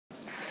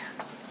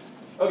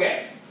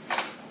Okay.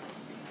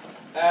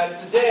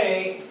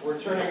 Today, we're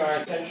turning our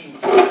attention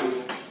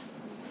to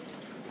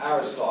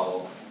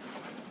Aristotle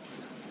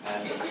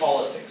and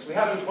politics. We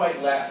haven't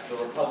quite left the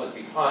Republic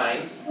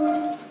behind,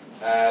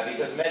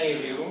 because many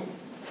of you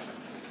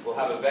will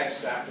have a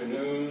vexed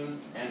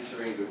afternoon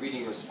answering the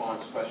reading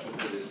response question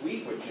for this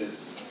week, which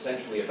is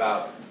essentially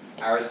about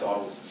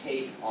Aristotle's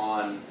take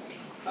on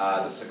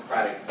the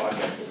Socratic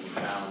project that we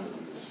found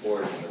and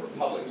explored in the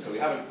Republic. So we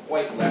haven't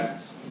quite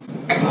left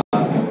the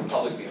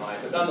Republic behind,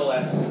 but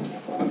nonetheless,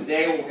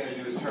 today what we're going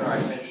to do is turn our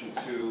attention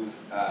to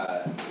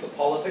the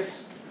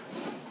politics,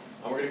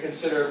 and we're going to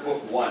consider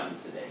Book 1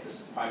 today.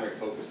 This primary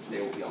focus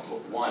today will be on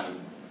Book 1,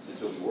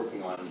 since you'll be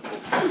working on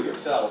Book 2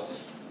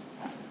 yourselves.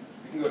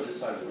 You can go to this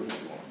side of the room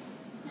if you want.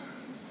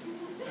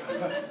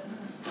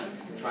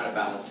 I'm trying to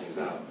balance things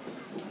out.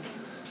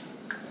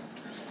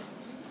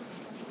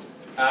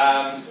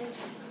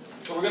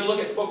 So we're going to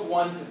look at Book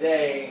 1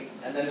 today,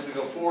 and then as we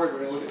go forward, we're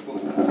going to look at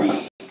Book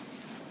 3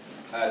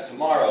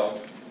 tomorrow.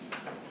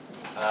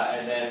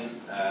 And then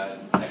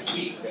next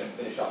week, we're going to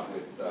finish up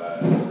with the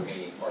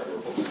remaining part, or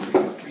Books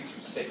 3 to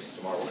 6.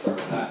 Tomorrow we'll start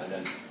with that, and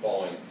then the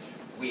following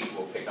week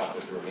we'll pick up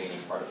with the remaining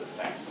part of the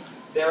text.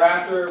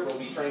 Thereafter, we'll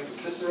be turning to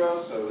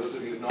Cicero, so those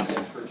of you who have not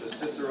yet purchased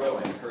Cicero,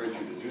 I encourage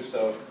you to do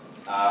so.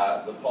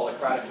 The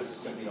Polycraticus is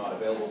simply not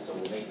available, so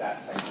we'll make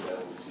that text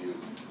available to you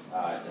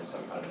in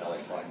some kind of an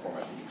electronic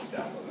format that you can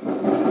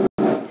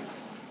download.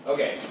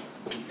 Okay,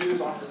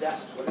 computers off the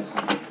desks. What is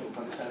the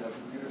understand about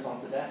computers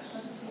off the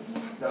desks?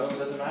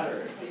 Doesn't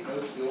matter. Take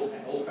notes the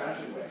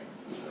old-fashioned way.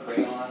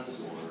 Crayons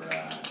or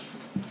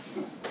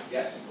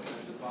yes.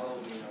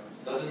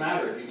 Doesn't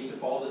matter. If you need to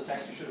follow the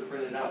text, you should have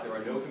printed it out. There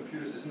are no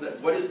computers. Isn't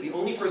that what is the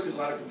only person who's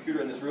not a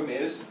computer in this room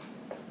is?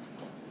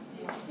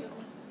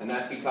 And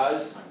that's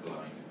because I'm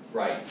blind.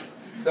 Right.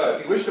 So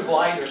if you wish to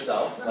blind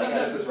yourself, like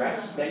Oedipus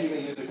Rex, then you're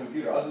going to use a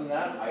computer. Other than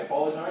that, I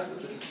apologize,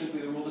 but this is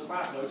simply the rule of the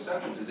class, no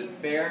exceptions. Is it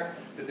fair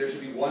that there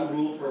should be one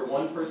rule for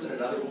one person and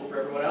another rule for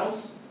everyone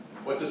else?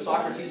 What does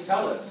Socrates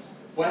tell us?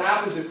 What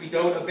happens if we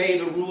don't obey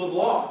the rule of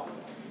law?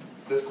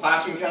 This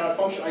classroom cannot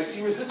function. I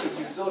see resistance.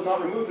 You still have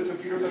not removed the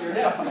computer from your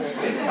desk.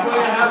 This is going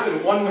to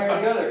happen one way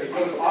or the other. It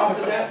goes off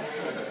the desk.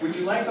 Would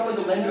you like someone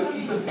to lend you a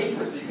piece of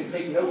paper so you can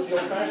take notes the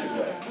old-fashioned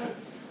way?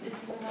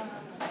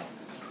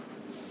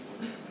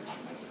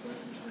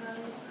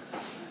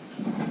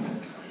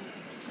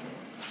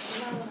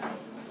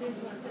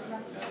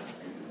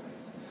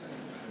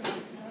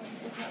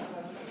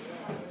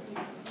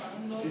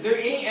 Is there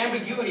any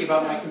ambiguity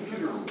about my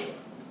computer rule?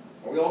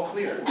 Are we all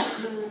clear?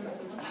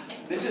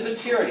 This is a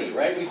tyranny,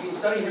 right? We've been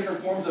studying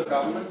different forms of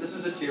government. This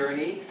is a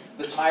tyranny.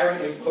 The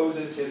tyrant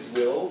imposes his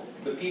will.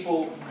 The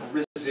people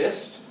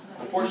resist.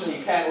 Unfortunately,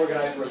 you can't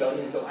organize a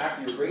rebellion until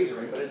after your grades are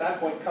in, but at that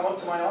point, come up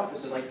to my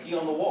office and like pee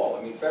on the wall.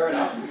 I mean, fair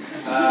enough.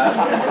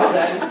 Until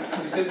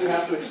then, you simply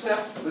have to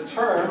accept the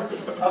terms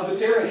of the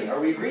tyranny. Are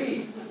we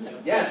agreed?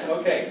 Yes,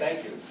 okay,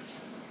 thank you.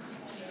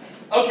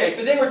 Okay,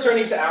 today we're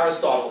turning to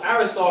Aristotle.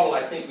 Aristotle,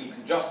 I think we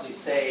can justly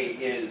say,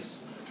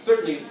 is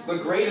certainly the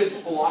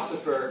greatest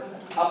philosopher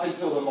up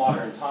until the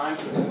modern times,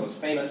 certainly the most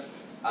famous,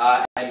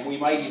 and we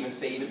might even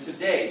say even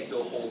today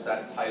still holds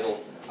that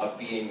title of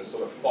being the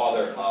sort of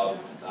father of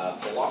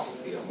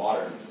philosophy, of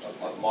modern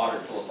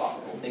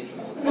philosophical thinking,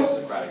 of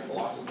post-Socratic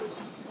philosophers.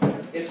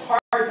 It's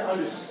hard to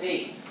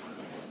understate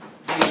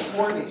the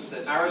importance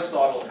that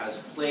Aristotle has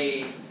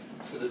played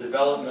to the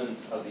development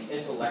of the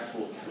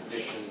intellectual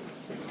tradition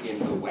in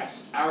the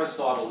West.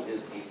 Aristotle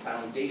is a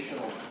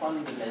foundational,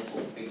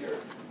 fundamental figure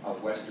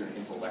of Western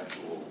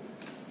intellectual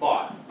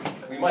thought.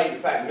 We might, in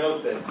fact,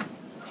 note that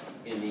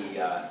in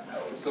the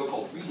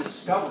so-called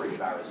rediscovery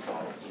of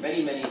Aristotle, for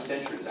many, many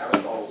centuries,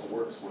 Aristotle's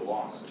works were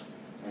lost.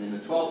 And in the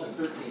 12th and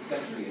 13th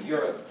century in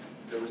Europe,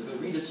 there was the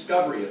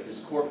rediscovery of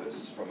his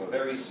corpus from a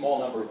very small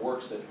number of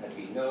works that had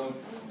been known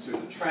to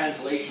the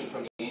translation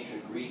from the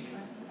ancient Greek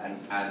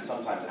and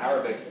sometimes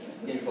Arabic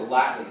into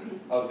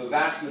Latin of the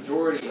vast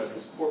majority of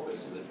his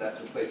corpus. That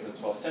took place in the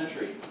 12th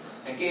century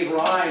and gave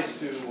rise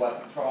to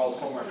what Charles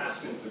Homer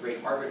Haskins, the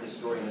great Harvard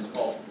historian, has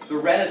called the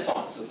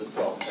Renaissance of the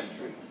 12th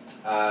century.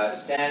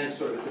 Stands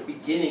sort of at the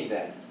beginning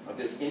then of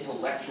this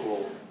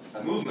intellectual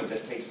movement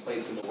that takes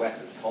place in the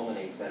West that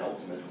culminates then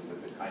ultimately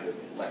with the kind of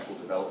intellectual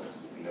developments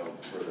that we know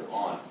further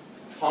on.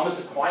 Thomas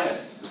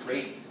Aquinas, the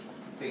great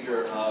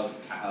figure of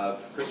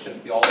Christian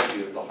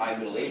theology of the High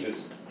Middle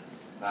Ages,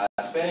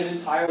 spent his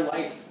entire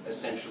life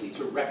essentially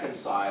to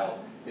reconcile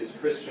his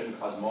Christian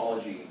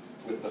cosmology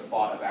with the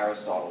thought of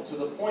Aristotle, to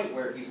the point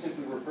where he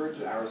simply referred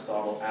to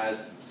Aristotle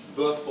as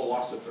the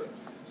philosopher.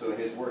 So in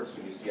his works,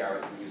 when you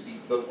see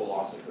the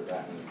philosopher,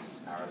 that means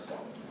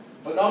Aristotle.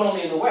 But not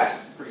only in the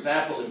West. For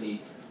example, in the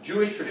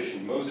Jewish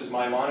tradition, Moses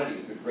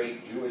Maimonides, the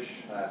great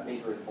Jewish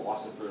thinker and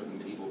philosopher of the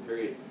medieval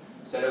period,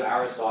 said of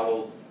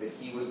Aristotle that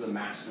he was the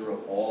master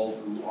of all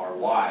who are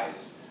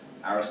wise.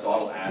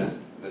 Aristotle as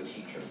the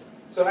teacher.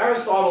 So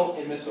Aristotle,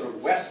 in this sort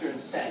of Western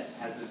sense,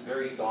 has this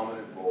very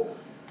dominant role.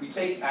 We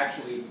take,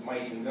 actually, we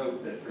might even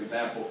note that, for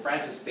example,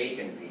 Francis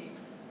Bacon,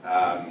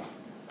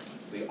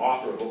 the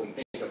author of what we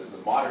think of as the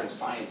of modern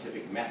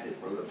scientific method,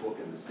 wrote a book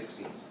in the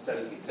 16th,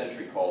 17th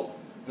century called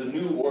The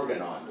New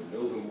Organon, the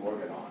Novum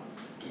Organon,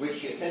 in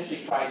which he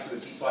essentially tried to,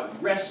 as he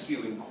sought,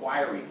 rescue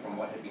inquiry from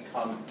what had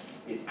become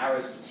its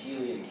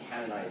Aristotelian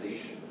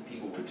canonization.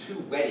 People were too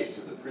wedded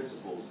to the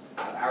principles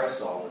of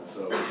Aristotle, and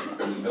so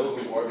the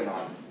Novum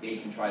Organon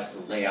Bacon tries to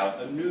lay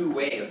out a new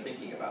way of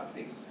thinking about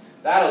things.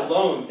 That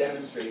alone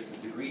demonstrates the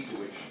degree to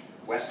which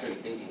Western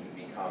thinking had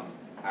become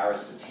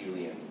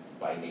Aristotelian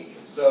by nature.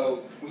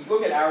 So we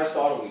look at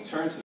Aristotle, we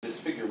turn to this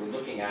figure we're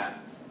looking at,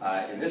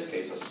 in this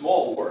case, a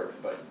small work,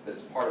 but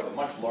that's part of a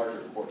much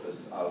larger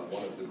corpus of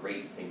one of the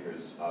great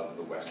thinkers of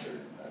the Western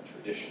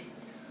tradition.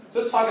 So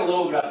let's talk a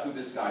little bit about who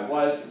this guy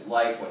was, his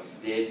life, what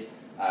he did,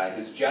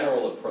 his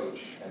general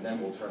approach, and then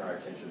we'll turn our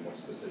attention more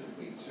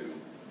specifically to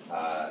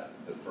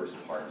the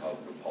first part of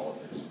the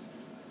politics.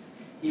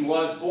 He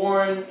was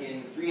born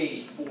in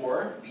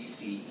 384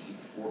 BCE,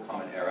 before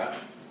Common Era,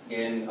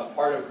 in a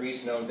part of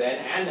Greece known then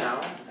and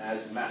now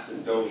as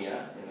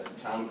Macedonia, in a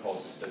town called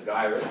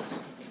Stagirus,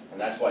 and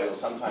that's why you'll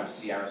sometimes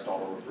see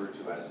Aristotle referred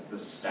to as the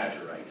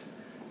Stagirite.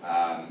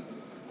 And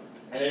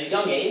at a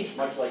young age,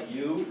 much like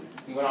you,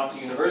 he went off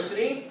to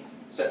university,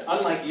 except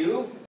unlike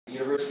you, the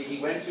university he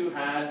went to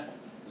had,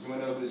 does anyone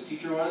know who his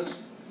teacher was?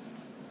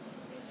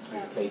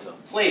 Plato.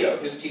 Plato.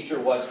 His teacher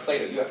was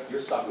Plato.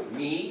 You're stuck with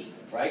me,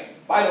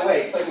 right? By the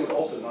way, Plato was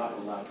also not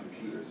allowed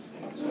computers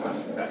in his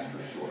class, that's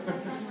for sure.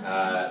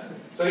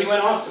 So he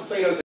went off to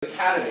Plato's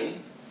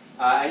academy,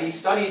 and he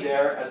studied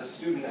there as a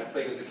student at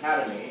Plato's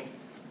academy,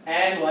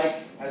 and like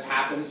as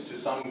happens to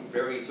some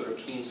very sort of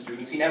keen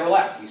students, he never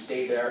left. He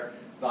stayed there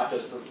not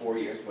just for 4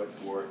 years, but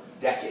for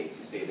decades.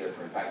 He stayed there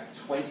for, in fact,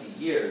 20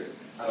 years,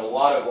 and a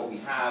lot of what we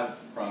have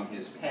from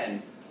his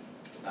pen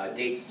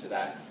dates to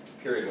that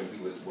period when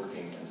he was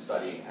working and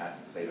studying at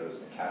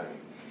Plato's academy.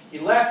 He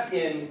left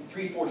in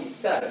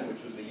 347,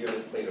 which was the year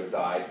that Plato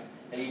died,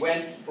 and he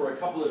went for a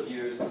couple of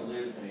years to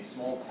live in a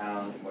small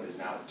town in what is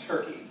now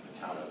Turkey, the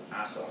town of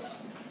Assos.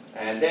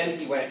 And then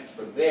he went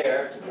from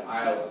there to the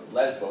Isle of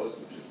Lesbos,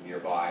 which is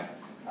nearby.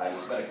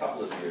 He spent a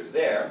couple of years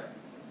there,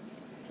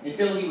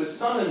 until he was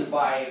summoned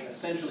by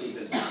essentially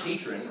his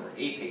patron, or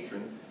a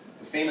patron,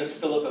 the famous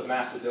Philip of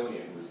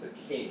Macedonia, who was the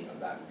king of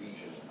that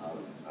region of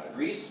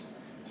Greece,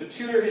 to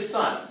tutor his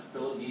son.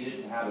 Philip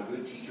needed to have a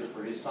good teacher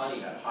for his son.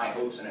 He had high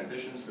hopes and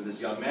ambitions for this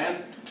young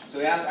man. So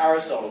he asked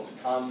Aristotle to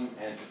come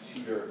and to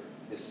tutor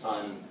his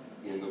son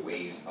in the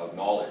ways of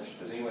knowledge.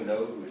 Does anyone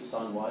know who his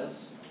son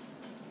was?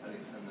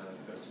 Alexander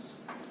the First.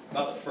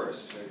 Not the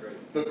first. The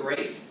Great. The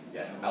Great.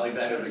 Yes,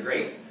 Alexander the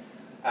Great.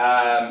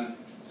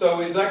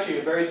 So it's actually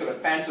a very sort of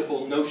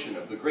fanciful notion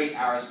of the great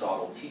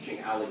Aristotle teaching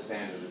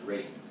Alexander the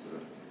Great,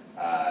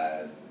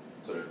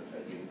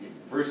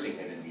 immersing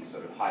him in these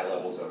sort of high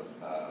levels of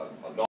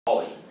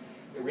knowledge.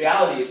 The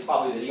reality is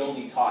probably that he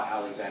only taught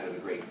Alexander the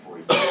Great for a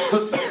year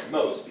or two at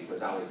most,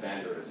 because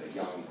Alexander, as a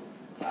young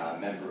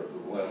member of the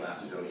royal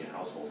Macedonian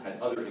household, had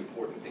other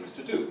important things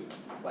to do,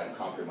 like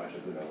conquer much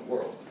of the known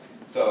world.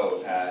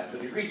 So the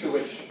degree to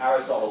which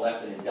Aristotle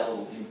left an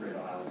indelible imprint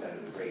on Alexander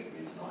the Great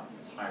is not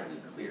entirely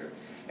clear.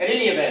 In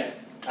any event,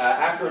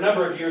 after a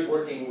number of years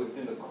working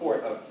within the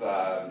court of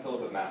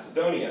Philip of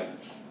Macedonia,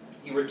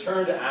 he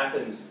returned to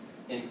Athens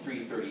in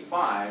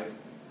 335,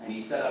 and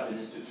he set up an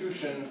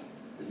institution,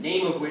 the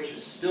name of which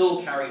is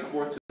still carried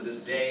forth to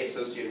this day,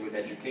 associated with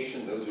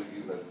education. Those of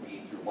you who have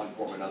been through one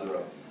form or another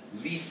of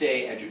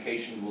lycée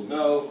education will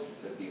know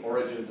that the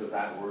origins of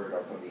that word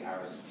are from the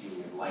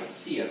Aristotelian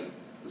Lyceum,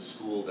 the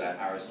school that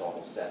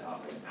Aristotle set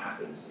up in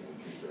Athens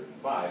in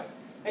 335.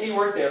 And he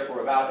worked there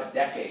for about a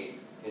decade,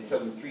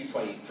 until in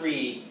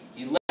 323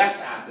 he left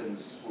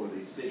Athens for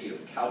the city of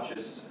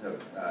Chalcis,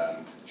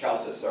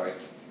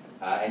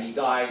 and he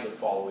died the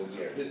following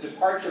year. His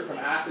departure from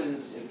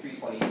Athens in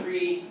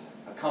 323,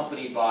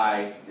 accompanied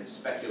by, it's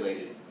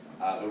speculated,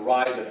 the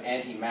rise of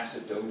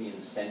anti-Macedonian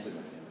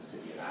sentiment in the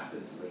city of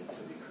Athens linked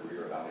to the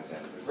career of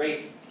Alexander the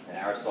Great, and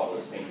Aristotle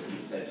is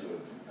famously said to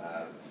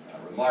have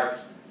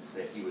remarked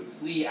that he would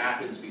flee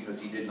Athens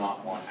because he did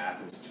not want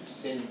Athens to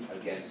sin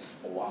against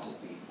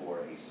philosophy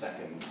for a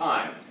second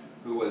time.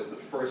 Who was the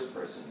first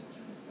person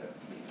that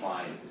we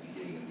find at the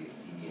beginning of the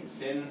Athenian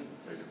sin?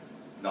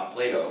 Not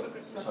Plato,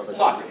 but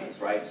Socrates,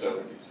 right?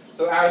 So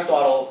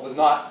Aristotle was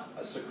not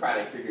a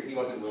Socratic figure. He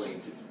wasn't willing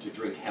to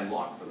drink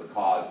hemlock for the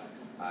cause.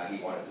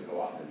 He wanted to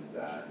go off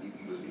and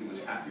he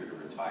was happier to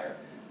retire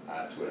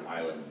to an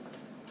island,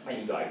 and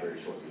he died very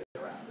shortly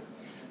thereafter.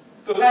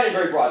 So that, in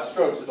very broad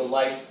strokes, is the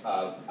life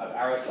of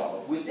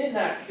Aristotle. Within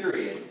that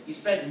period, he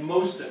spent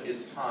most of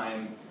his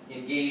time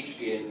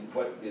engaged in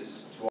what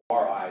is, to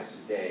our eyes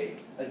today,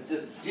 a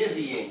just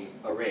dizzying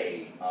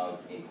array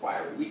of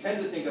inquiry. We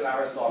tend to think of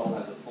Aristotle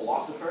as a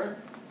philosopher,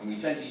 and we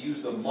tend to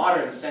use the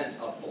modern sense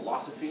of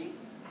philosophy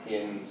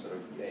in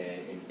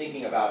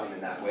thinking about him in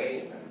that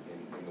way,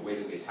 in the way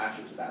that we attach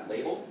it to that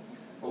label.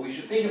 But we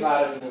should think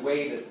about him in the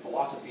way that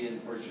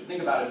philosophy, or we should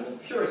think about him in the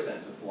purest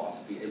sense of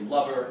philosophy, a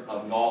lover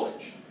of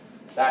knowledge.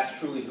 That's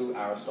truly who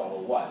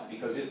Aristotle was.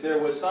 Because if there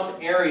was some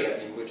area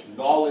in which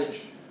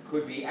knowledge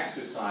could be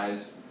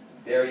exercised,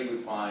 there you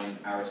would find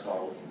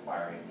Aristotle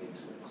inquiring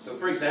into it. So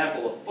for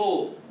example, a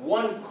full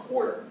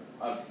 1/4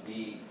 of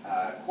the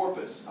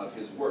corpus of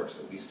his works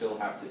that we still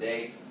have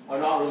today are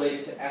not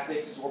related to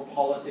ethics or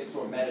politics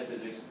or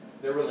metaphysics.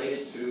 They're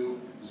related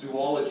to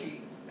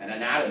zoology and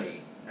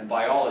anatomy and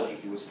biology.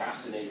 He was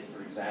fascinated,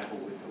 for example,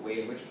 with the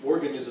way in which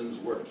organisms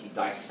work. He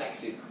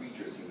dissected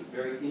creatures. He was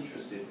very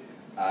interested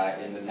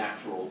in the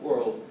natural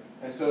world.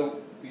 And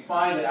so we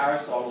find that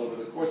Aristotle, over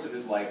the course of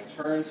his life,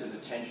 turns his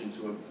attention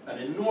to an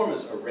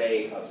enormous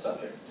array of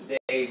subjects.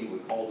 Today, we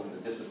would call them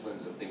the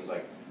disciplines of things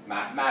like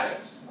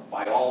mathematics, of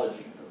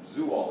biology, of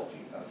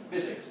zoology, of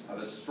physics, of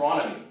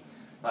astronomy,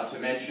 not to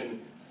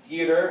mention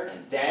theater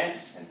and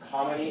dance and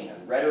comedy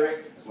and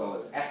rhetoric, as well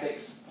as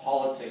ethics,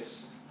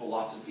 politics,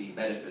 philosophy,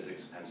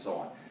 metaphysics, and so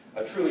on.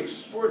 A truly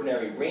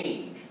extraordinary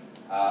range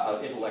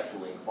of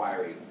intellectual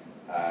inquiry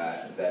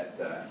that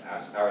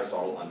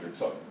Aristotle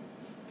undertook.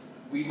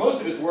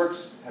 Most of his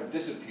works have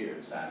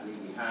disappeared, sadly.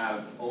 We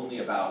have only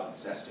about,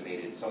 it's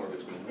estimated, somewhere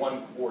between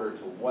 1/4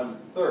 to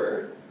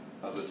 1/3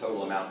 of the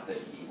total amount that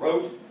he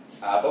wrote.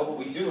 But what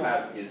we do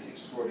have is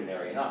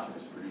extraordinary enough.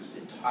 It has produced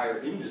entire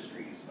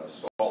industries of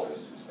scholars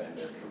who spend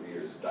their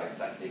careers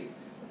dissecting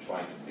and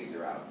trying to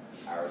figure out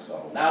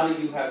Aristotle. Now that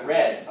you have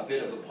read a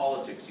bit of the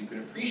Politics, you can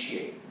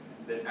appreciate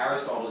that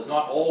Aristotle is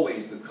not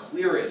always the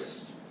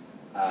clearest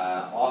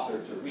author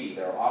to read.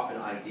 There are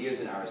often ideas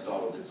in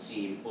Aristotle that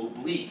seem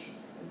oblique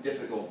and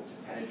difficult to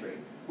penetrate,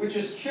 which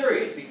is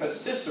curious because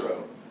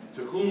Cicero,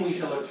 to whom we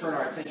shall turn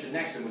our attention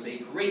next, and was a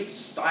great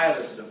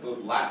stylist of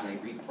both Latin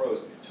and Greek prose.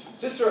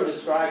 Cicero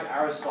described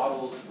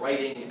Aristotle's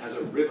writing as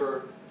a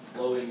river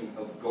flowing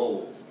of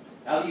gold.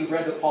 Now that you've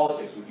read the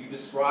Politics, would you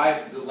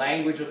describe the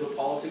language of the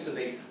Politics as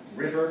a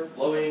river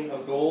flowing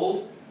of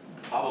gold?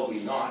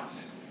 Probably not.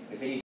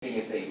 If anything,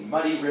 it's a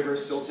muddy river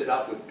silted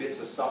up with bits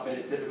of stuff in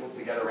it, difficult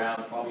to get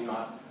around, probably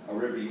not a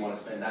river you want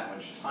to spend that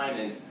much time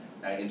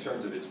in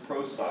terms of its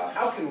prose style.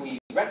 How can we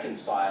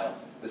reconcile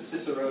the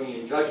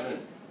Ciceronian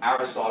judgment,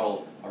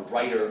 Aristotle, a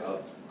writer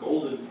of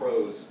golden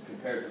prose,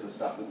 compared to the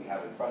stuff that we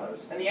have in front of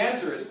us? And the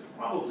answer is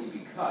probably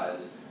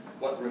because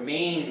what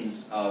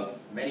remains of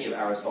many of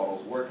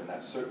Aristotle's work, and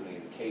that's certainly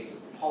the case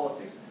of the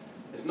Politics,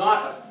 is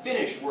not a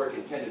finished work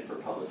intended for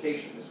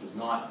publication. This was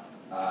not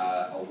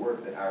a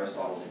work that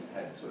Aristotle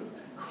had sort of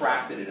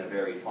crafted in a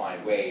very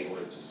fine way in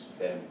order to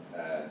then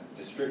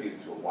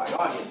distribute to a wide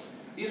audience.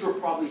 These were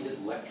probably his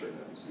lecture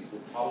notes. These were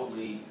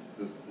probably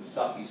the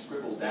stuff he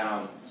scribbled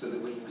down so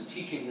that when he was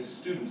teaching his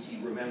students,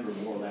 he'd remember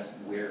more or less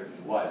where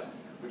he was.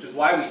 Which is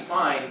why we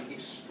find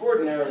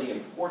extraordinarily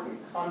important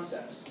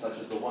concepts, such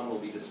as the one we'll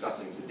be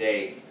discussing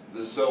today,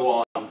 the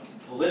zoon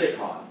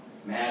politikon,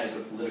 man as a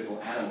political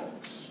animal,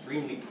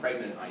 extremely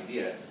pregnant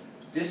idea,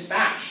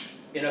 dispatched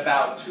in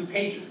about 2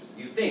 pages.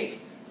 You'd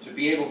think, to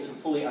be able to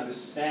fully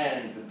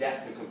understand the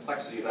depth and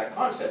complexity of that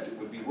concept, it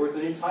would be worth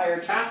an entire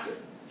chapter.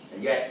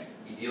 And yet,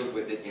 he deals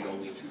with it in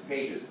only 2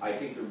 pages. I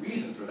think the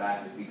reason for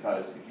that is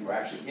because if you were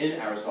actually in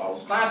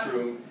Aristotle's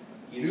classroom,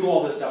 he knew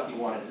all the stuff he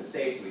wanted to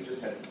say, so he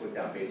just had to put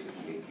down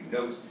basically a few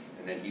notes,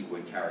 and then he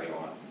would carry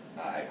on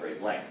at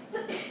great length.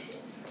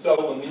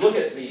 So when we look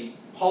at the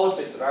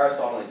Politics of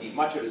Aristotle, and indeed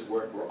much of his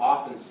work, we're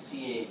often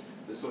seeing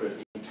the sort of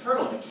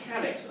internal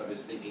mechanics of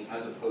his thinking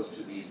as opposed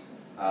to these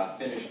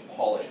finished,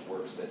 polished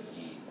works that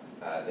he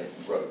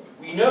wrote.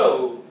 We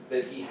know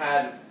that he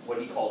had what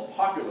he called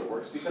popular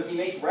works because he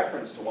makes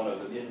reference to one of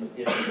them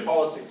in the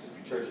Politics. If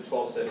you turn to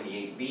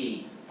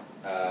 1278b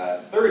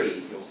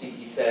 30, you'll see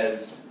he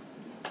says,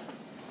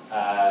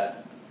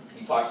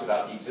 he talks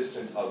about the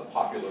existence of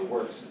popular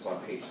works. It's on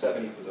page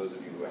 70 for those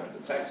of you who have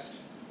the text.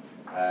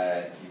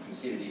 You can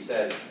see that he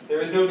says, there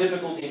is no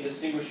difficulty in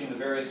distinguishing the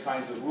various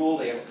kinds of rule.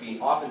 They have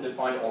been often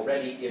defined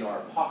already in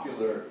our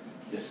popular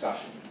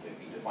discussions. They've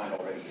been defined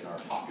already in our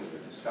popular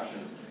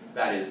discussions.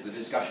 That is, the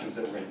discussions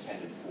that were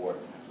intended for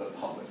the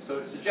public. So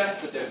it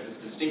suggests that there's this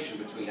distinction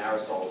between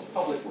Aristotle's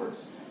public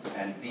works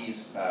and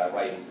these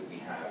writings that we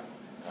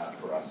have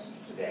for us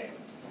today.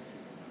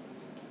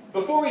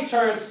 Before we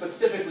turn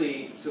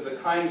specifically to the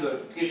kinds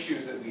of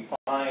issues that we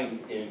find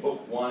in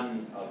Book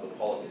 1 of the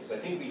Politics, I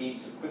think we need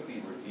to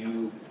quickly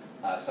review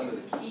some of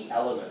the key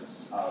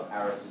elements of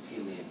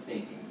Aristotelian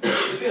thinking.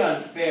 It's a bit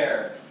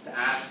unfair to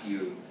ask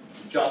you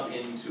to jump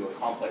into a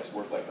complex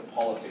work like the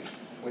Politics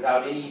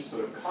without any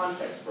sort of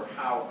context for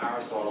how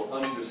Aristotle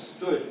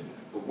understood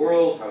the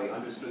world, how he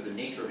understood the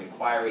nature of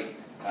inquiry,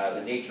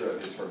 the nature of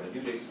his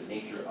hermeneutics, the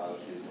nature of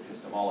his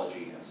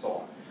epistemology, and so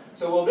on.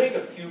 So we'll make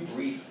a few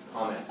brief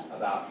comments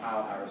about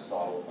how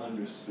Aristotle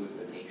understood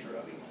the nature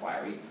of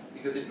inquiry,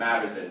 because it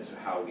matters then to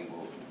how we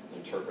will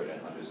interpret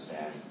and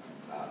understand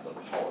the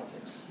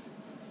Politics.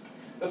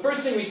 The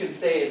first thing we can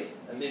say is,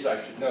 and these I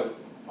should note,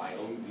 my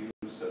own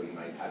views, so you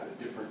might have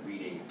a different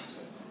reading,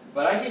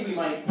 but I think we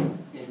might,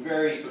 in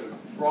very sort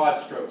of broad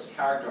strokes,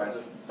 characterize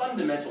a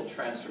fundamental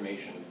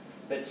transformation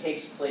that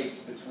takes place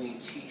between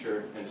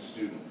teacher and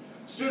student.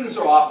 Students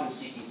are often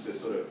seeking to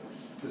sort of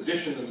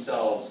position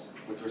themselves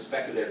with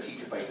respect to their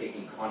teacher by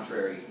taking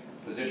contrary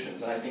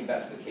positions, and I think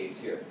that's the case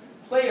here.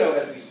 Plato,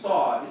 as we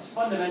saw, is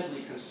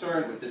fundamentally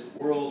concerned with this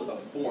world of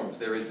forms.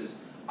 There is this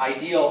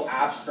ideal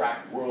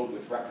abstract world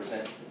which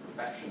represents the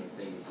perfection of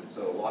things, and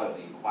so a lot of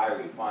the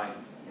inquiry we find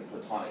in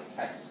Platonic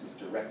texts is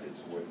directed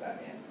towards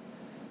that end.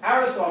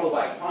 Aristotle,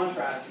 by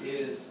contrast,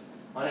 is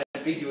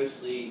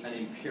unambiguously an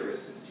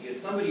empiricist. He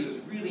is somebody who's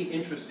really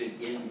interested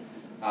in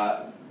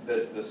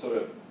the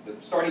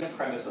starting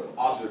premise of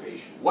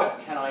observation.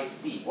 What can I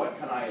see? What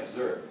can I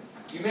observe?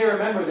 You may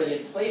remember that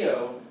in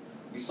Plato,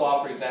 we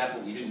saw, for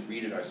example, we didn't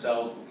read it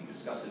ourselves, but we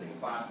discussed it in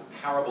class, the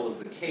parable of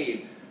the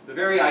cave. The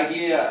very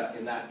idea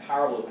in that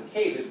parable of the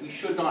cave is we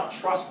should not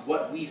trust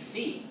what we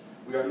see.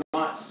 We are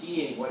not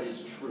seeing what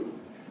is true.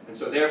 And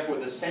so therefore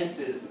the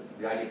senses,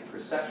 the idea of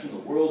perception, the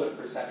world of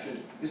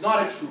perception, is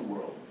not a true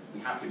world. We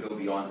have to go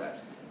beyond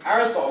that.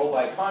 Aristotle,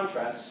 by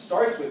contrast,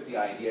 starts with the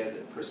idea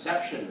that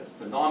perception, that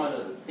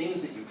phenomena, the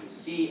things that you can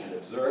see and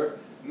observe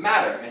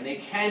matter, and they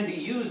can be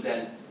used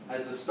then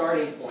as the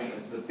starting point,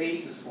 as the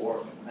basis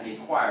for an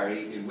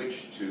inquiry in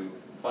which to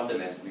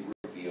fundamentally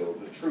reveal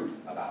the truth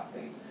about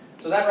things.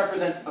 So that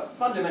represents a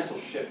fundamental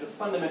shift, a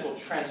fundamental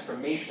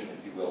transformation,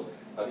 if you will,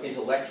 of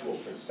intellectual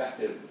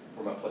perspective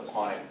from a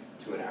Platonic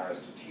to an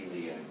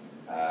Aristotelian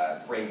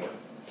framework.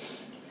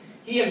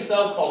 He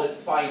himself called it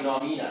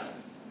phenomena,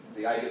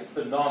 the idea of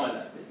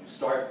phenomena, that you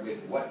start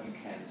with what you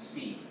can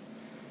see.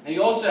 And he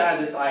also had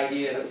this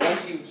idea that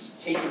once you've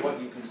taken what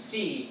you can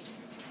see,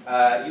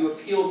 you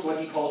appeal to what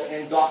he called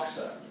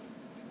endoxa.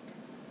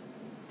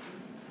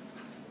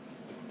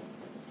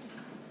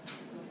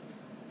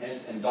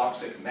 Hence,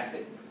 endoxic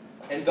method.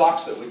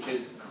 Endoxa, which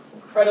is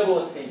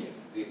credible opinion,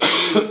 the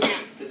opinions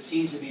that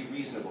seem to be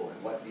reasonable.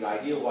 And what the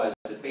idea was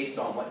that based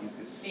on what you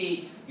could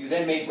see, you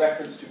then made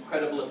reference to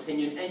credible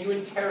opinion, and you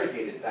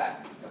interrogated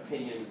that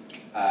opinion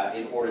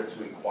in order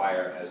to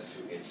inquire as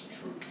to its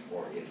truth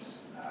or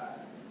its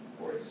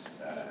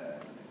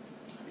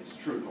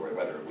truth, or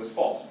whether it was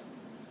false.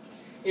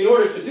 In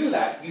order to do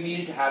that, you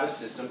needed to have a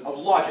system of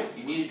logic.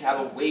 You needed to have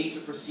a way to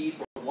proceed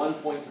from one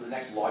point to the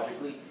next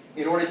logically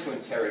in order to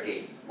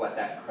interrogate what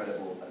that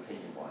credible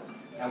opinion was.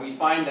 And we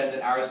find then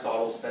that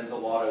Aristotle spends a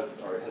lot of,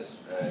 or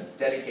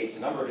dedicates a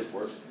number of his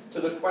works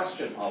to the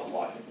question of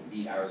logic.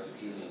 Indeed,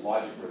 Aristotelian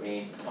logic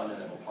remains a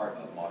fundamental part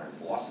of modern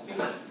philosophy.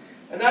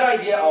 And that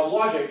idea of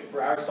logic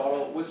for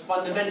Aristotle was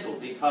fundamental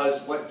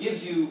because what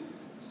gives you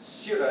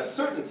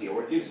certainty,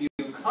 or what gives you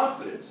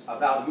confidence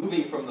about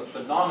moving from the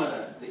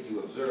phenomena that you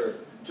observe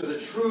to the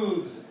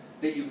truths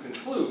that you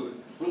conclude,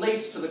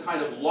 relates to the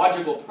kind of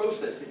logical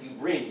process that you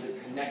bring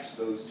that connects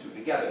those two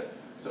together,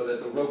 so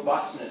that the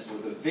robustness or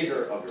the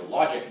vigor of your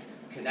logic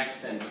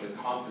connects then to the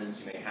confidence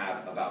you may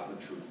have about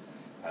the truth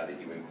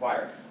that you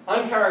inquire.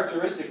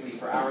 Uncharacteristically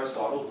for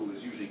Aristotle, who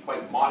is usually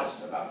quite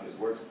modest about his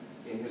works,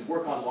 in his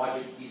work on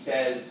logic, he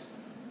says,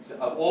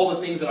 of all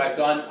the things that I've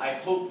done, I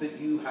hope that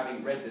you,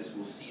 having read this,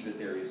 will see that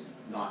there is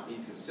not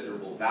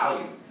inconsiderable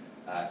value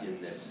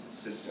in this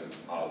system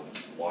of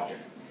logic.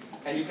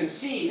 And you can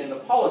see in the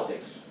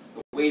politics,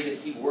 the way that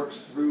he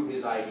works through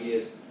his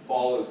ideas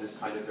follows this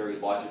kind of very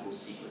logical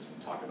sequence.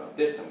 We talk about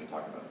this, and we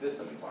talk about this,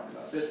 and we talk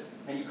about this,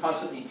 and you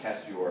constantly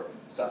test your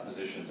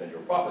suppositions and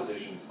your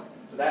propositions.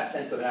 So that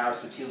sense of an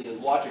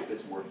Aristotelian logic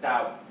that's worked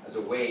out as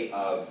a way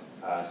of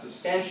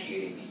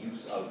substantiating the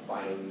use of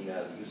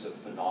phenomena, the use of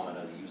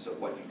phenomena, the use of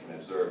what you can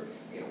observe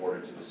in order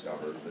to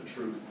discover the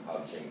truth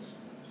of things.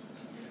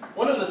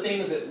 One of the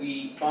things that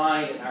we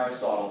find in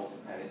Aristotle,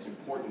 and it's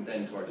important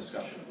then to our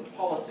discussion of the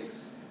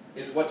politics,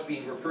 is what's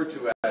being referred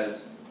to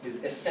as his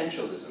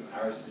essentialism,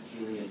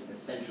 Aristotelian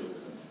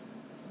essentialism.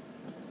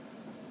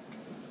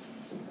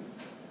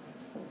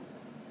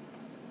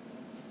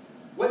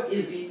 What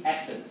is the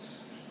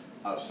essence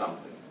of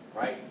something,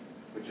 right?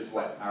 Which is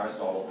what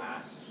Aristotle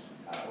asks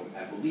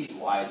and believes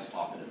lies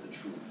often in the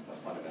truth of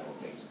fundamental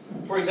things.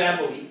 For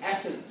example, the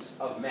essence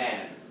of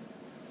man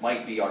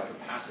might be our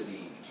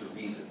capacity to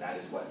reason. That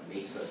is what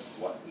makes us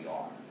what we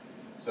are.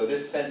 So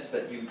this sense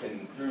that you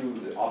can, through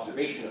the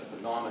observation of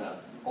phenomena,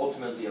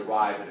 ultimately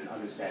arrive at an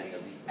understanding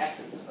of the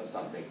essence of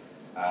something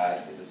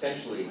is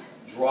essentially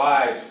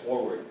drives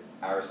forward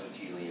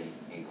Aristotelian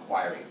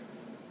inquiry.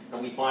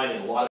 And we find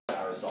in a lot of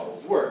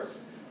Aristotle's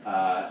works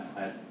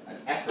an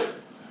effort,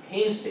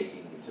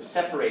 painstakingly, to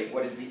separate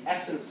what is the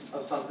essence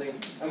of something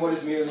and what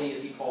is merely,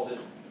 as he calls it,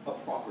 a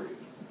property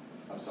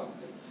of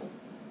something.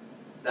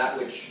 That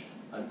which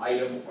an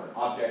item or an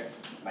object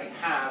might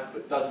have,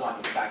 but does not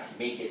in fact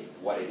make it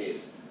what it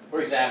is.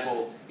 For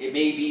example, it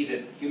may be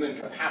that human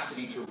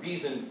capacity to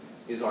reason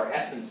is our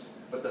essence,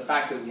 but the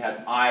fact that we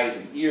have eyes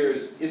and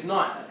ears is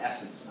not an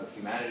essence of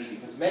humanity,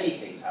 because many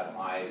things have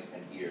eyes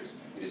and ears.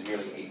 It is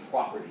merely a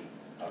property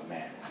of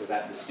man. So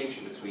that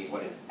distinction between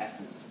what is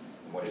essence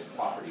and what is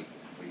property,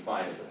 we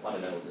find is a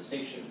fundamental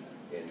distinction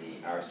in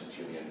the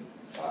Aristotelian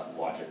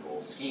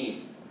logical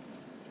scheme.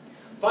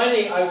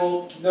 Finally, I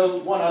will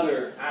note one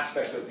other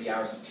aspect of the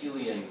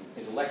Aristotelian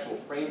intellectual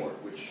framework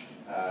which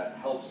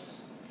helps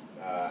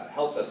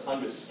us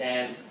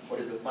understand what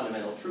is the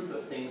fundamental truth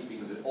of things,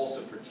 because it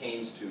also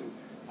pertains to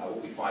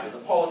what we find in the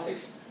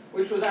politics,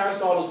 which was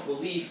Aristotle's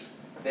belief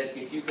that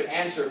if you could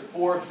answer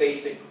 4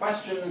 basic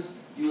questions,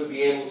 you would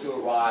be able to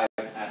arrive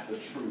at the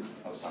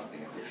truth of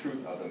something, at the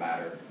truth of the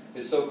matter,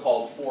 this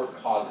so-called four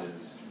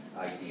causes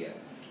idea.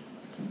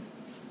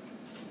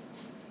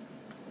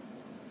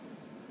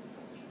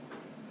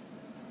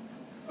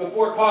 The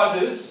four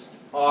causes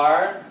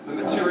are the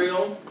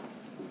material,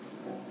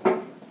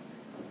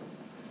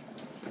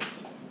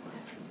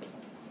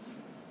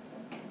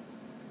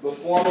 the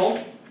formal,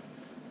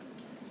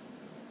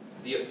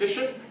 the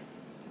efficient,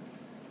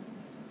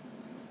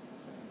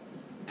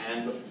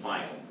 and the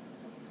final.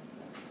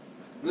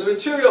 The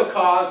material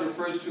cause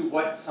refers to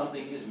what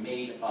something is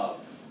made of.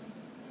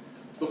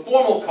 The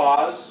formal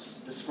cause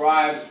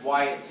describes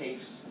why it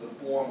takes the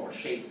form or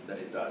shape that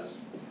it does.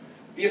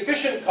 The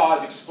efficient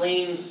cause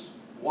explains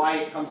why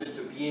it comes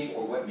into being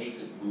or what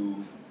makes it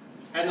move.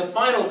 And the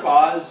final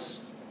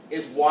cause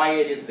is why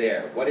it is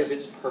there. What is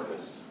its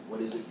purpose? What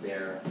is it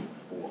there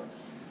for?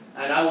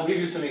 And I will give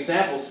you some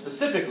examples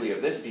specifically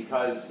of this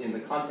because in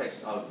the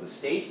context of the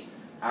state,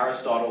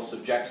 Aristotle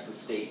subjects the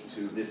state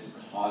to this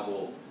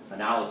causal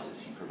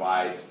analysis. He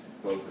provides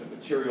both a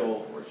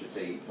material, or I should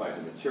say, he provides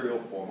a material,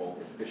 formal,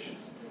 efficient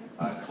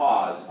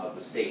cause of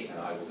the state, and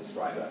I will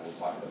describe that. We'll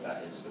talk about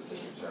that in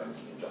specific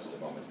terms in just a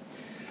moment.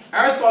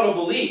 Aristotle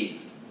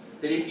believed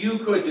that if you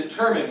could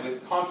determine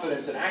with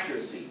confidence and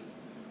accuracy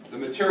the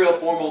material,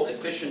 formal,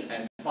 efficient,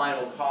 and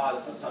final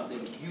cause of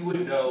something, you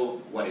would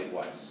know what it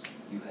was.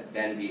 You would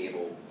then be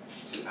able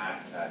to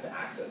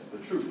access the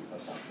truth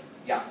of something.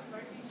 Yeah?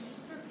 Sorry, can you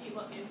just repeat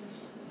what the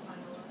efficient and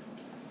final are?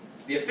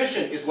 The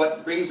efficient is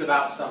what brings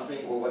about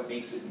something or what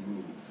makes it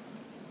move.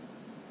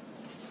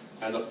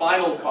 And the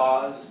final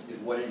cause is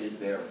what it is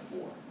there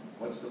for.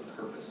 What's the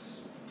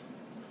purpose?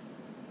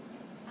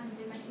 And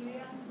the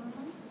material and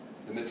formal?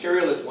 The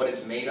material is what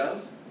it's made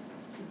of,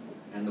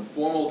 and the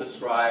formal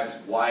describes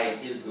why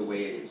it is the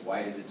way it is.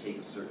 Why does it take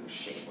a certain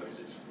shape? What is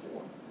its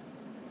form?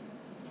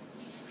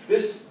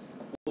 This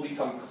will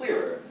become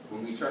clearer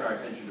when we turn our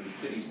attention to the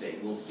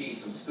city-state. We'll see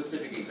some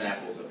specific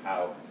examples of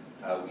how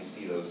we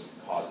see those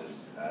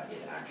causes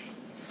in action.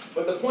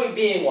 But the point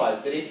being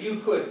was that if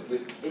you could,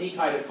 with any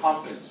kind of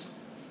confidence,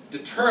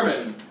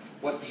 determine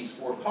what these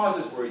four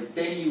causes were,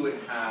 then you would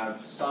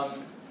have some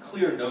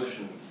clear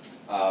notion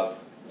of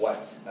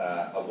what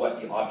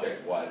the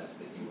object was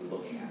that you were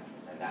looking at.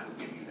 And that would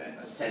give you then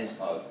a sense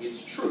of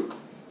its truth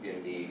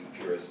in the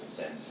purest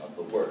sense of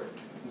the word.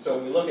 And so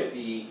when we look at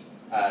the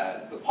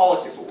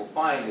politics, what we'll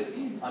find is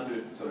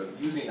under sort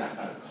of using that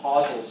kind of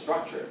causal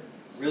structure,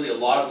 really a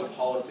lot of the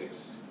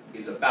politics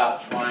is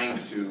about trying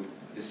to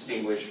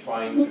distinguish,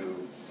 trying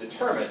to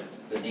determine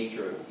the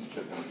nature of each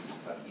of these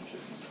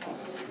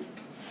causes.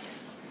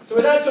 So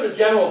with that sort of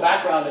general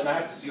background, and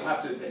you'll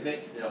have to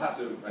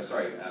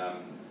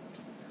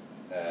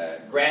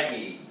grant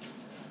me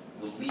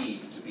the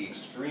leave to be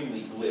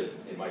extremely glib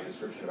in my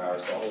description of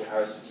Aristotle.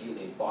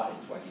 Aristotelian thought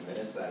in 20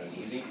 minutes, that ain't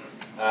easy.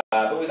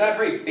 But with that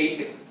very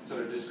basic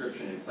sort of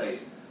description in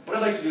place, what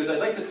I'd like to do is I'd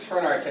like to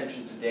turn our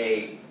attention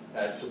today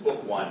to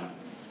Book 1.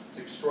 It's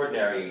an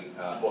extraordinary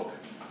book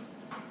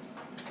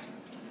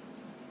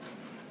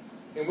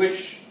in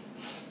which,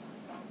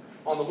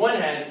 on the one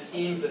hand, it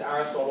seems that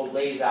Aristotle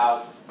lays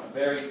out a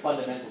very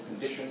fundamental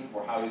condition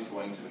for how he's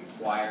going to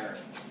inquire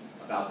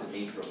about the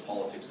nature of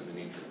politics and the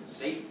nature of the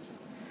state.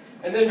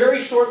 And then very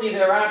shortly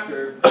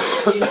thereafter,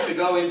 he seems to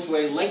go into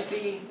a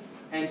lengthy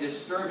and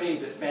disturbing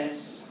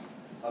defense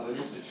of an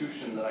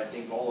institution that I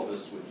think all of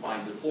us would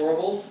find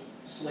deplorable,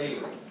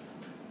 slavery.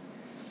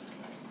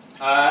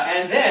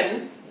 And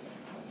then,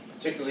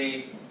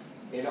 particularly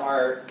in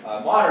our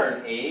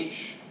modern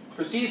age,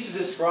 proceeds to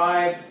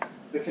describe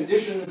the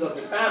conditions of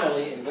the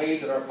family in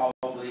ways that are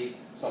probably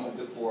somewhat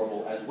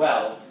deplorable as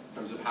well, in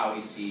terms of how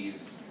he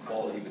sees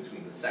equality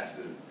between the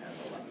sexes and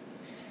the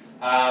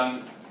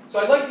like. So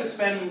I'd like to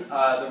spend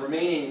the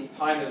remaining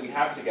time that we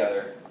have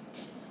together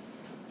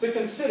to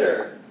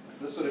consider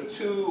the sort of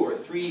 2 or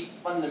 3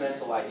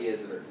 fundamental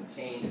ideas that are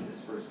contained in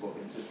this first book,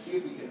 and to see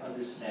if we can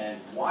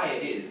understand why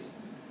it is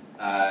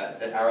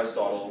that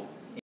Aristotle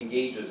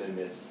engages in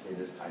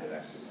this kind of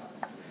exercise.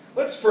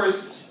 Let's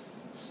first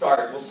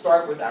we'll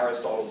start with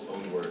Aristotle's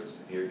own words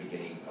at the very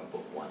beginning of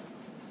Book 1.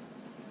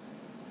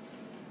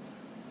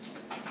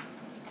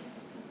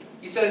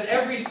 He says,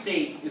 every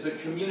state is a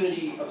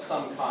community of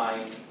some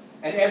kind,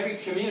 and every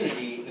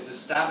community is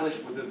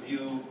established with a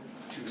view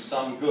to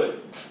some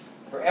good.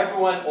 For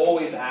everyone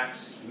always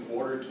acts in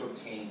order to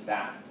obtain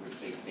that which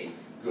they think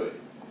good.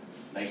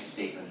 Nice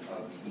statement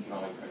of the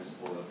economic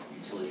principle of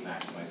utility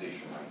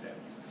maximization right there.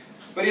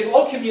 But if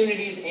all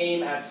communities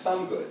aim at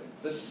some good,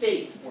 the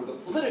state, or the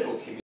political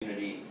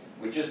community,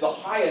 which is the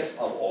highest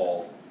of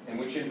all, and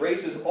which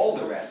embraces all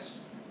the rest,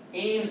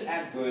 aims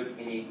at good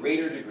in a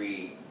greater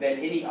degree than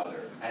any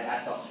other, and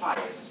at the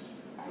highest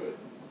good.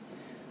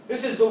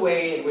 This is the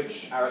way in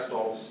which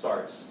Aristotle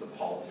starts the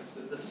politics,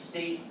 that the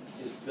state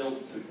is built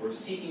to, or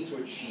seeking to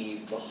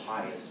achieve the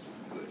highest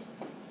good.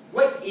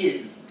 What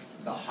is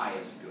the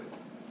highest good?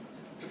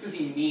 What does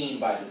he mean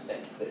by the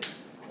sense that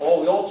we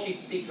all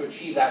seek to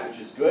achieve that which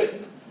is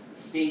good?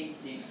 The state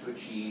seeks to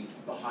achieve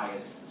the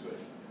highest good.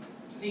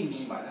 What does he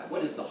mean by that?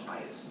 What is the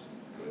highest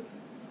good?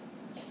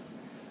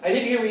 I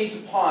think here we need to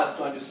pause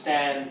to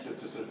understand,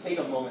 to sort of take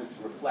a moment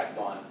to reflect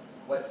on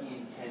what he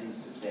intends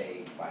to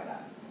say by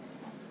that.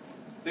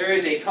 There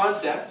is a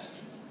concept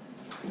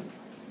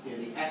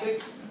in the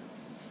Ethics,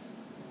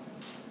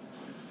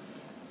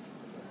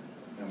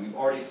 and we've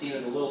already seen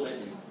it a little bit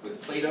with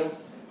Plato.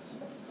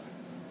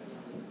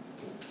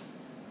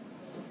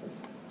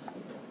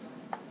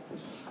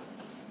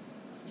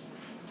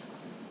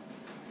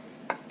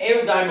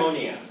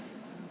 Eudaimonia.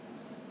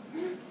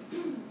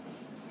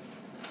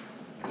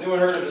 Has anyone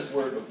heard of this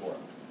word before?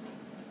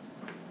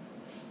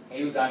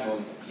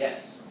 Eudaimonia.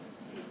 Yes?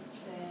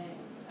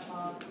 It's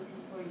about looking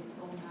for its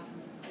own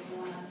happiness.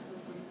 Everyone has to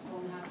look for its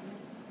own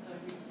happiness, so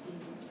everything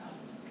works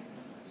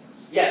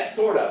out. Yes,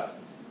 sort of.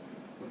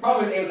 The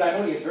problem with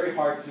eudaimonia is very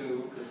hard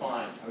to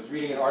define. I was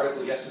reading an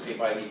article yesterday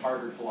by the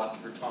Harvard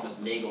philosopher Thomas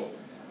Nagel,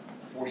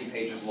 40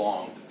 pages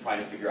long, trying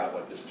to figure out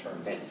what this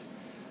term meant.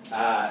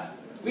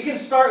 We can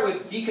start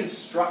with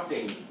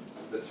deconstructing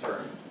the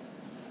term.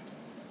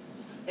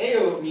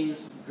 Eu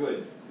means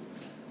good.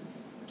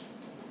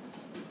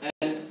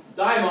 And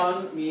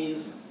daimon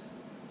means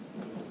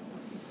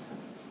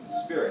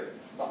spirit.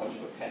 It's not much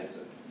of a pen, is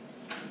it?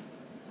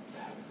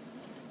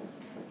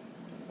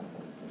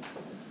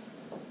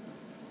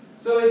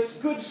 So it's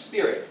good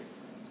spirit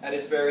at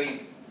its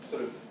very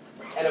sort of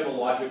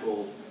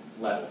etymological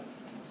level.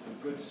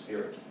 Good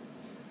spirit.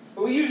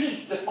 But we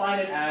usually define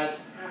it as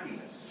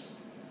happiness.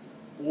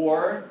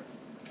 Or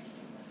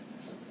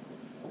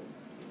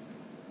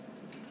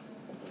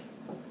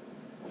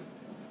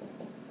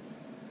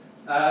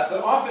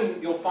but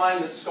often you'll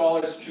find that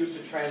scholars choose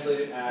to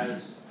translate it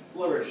as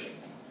flourishing.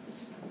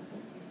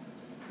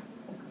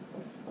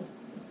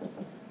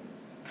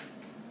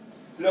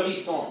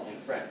 Florissant in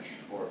French,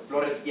 or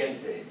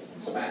floreciente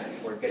in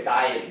Spanish, or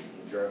gedeihen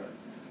in German.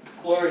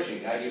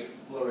 Flourishing, the idea of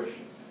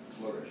flourishing,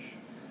 flourish.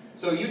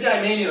 So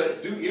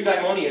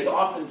eudaimonia is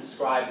often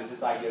described as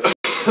this idea of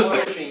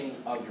flourishing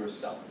of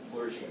yourself,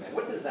 flourishing of man.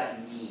 What does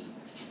that mean?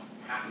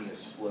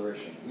 Happiness,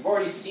 flourishing. We've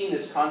already seen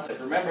this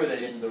concept. Remember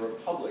that in the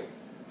Republic,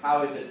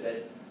 how is it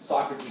that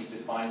Socrates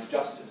defines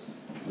justice?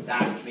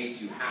 That which makes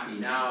you happy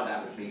now,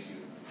 that which makes you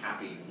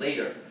happy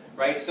later.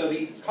 Right? So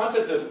the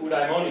concept of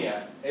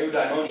eudaimonia,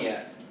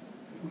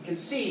 we can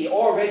see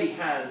already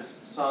has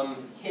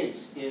some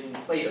hints in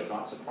Plato,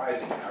 not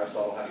surprising.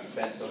 Aristotle, having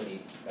spent so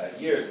many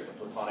years at the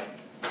Platonic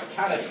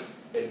Academy,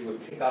 that he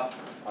would pick up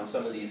on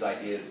some of these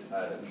ideas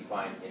that we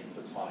find in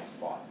Platonic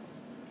thought.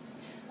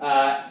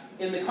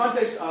 In the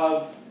context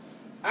of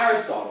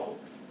Aristotle,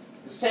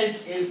 the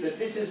sense is that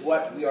this is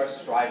what we are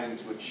striving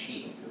to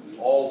achieve, that we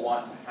all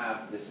want to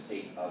have this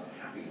state of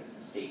happiness,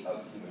 the state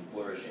of human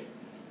flourishing,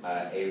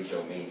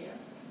 eudaimonia,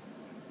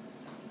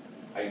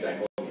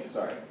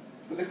 sorry.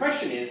 But the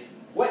question is,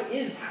 what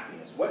is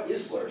happiness? What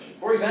is flourishing?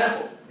 For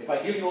example, if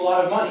I give you a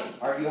lot of money,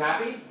 aren't you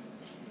happy?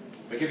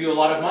 If I give you a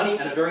lot of money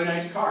and a very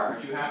nice car,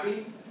 aren't you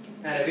happy?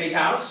 And a big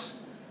house,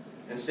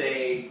 and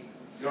say,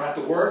 you don't have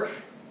to work,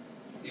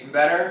 even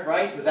better,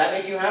 right? Does that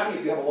make you happy?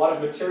 If you have a lot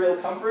of material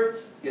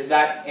comfort, is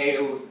that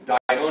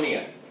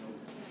eudaimonia?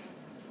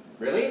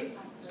 Really?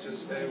 It's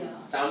just eu.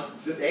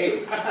 It's just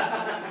eu.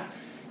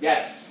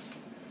 Yes.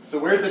 So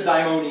where's the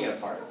daimonia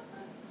part?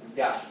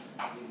 Yeah.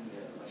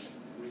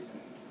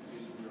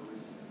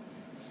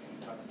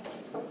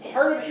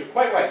 Part of it, you're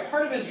quite right,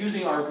 part of it is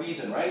using our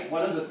reason, right?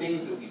 One of the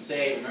things that we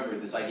say, remember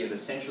this idea of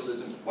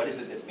essentialism, what is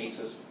it that makes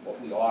us what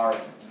we are,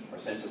 our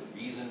sense of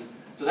reason.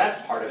 So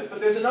that's part of it, but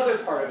there's another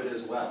part of it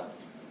as well.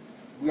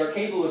 We are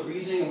capable of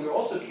reasoning, and we're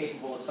also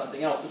capable of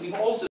something else that we've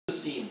also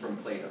seen from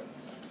Plato.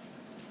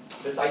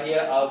 This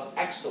idea of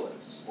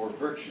excellence, or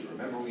virtue.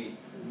 Remember we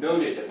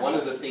noted that one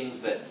of the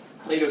things that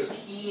Plato's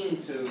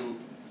keen to,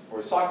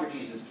 or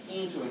Socrates is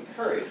keen to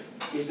encourage,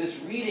 is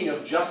this reading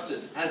of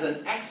justice as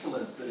an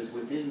excellence that is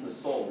within the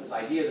soul. This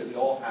idea that we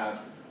all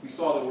have, we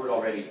saw the word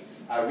already,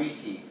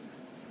 arete,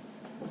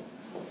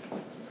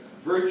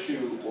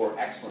 virtue or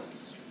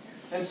excellence.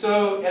 And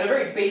so, at a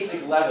very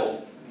basic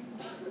level,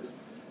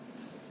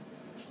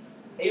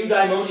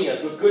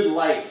 eudaimonia, the good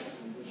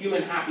life,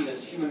 human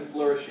happiness, human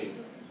flourishing,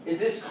 is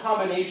this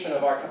combination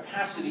of our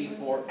capacity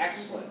for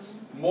excellence,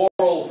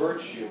 moral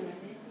virtue,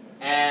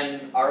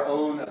 and our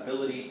own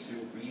ability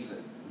to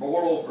reason.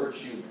 Moral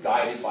virtue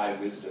guided by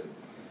wisdom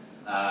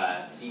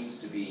seems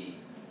to be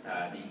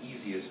the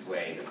easiest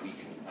way that we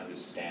can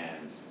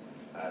understand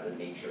the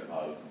nature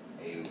of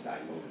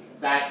eudaimonia.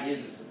 That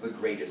is the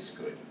greatest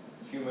good.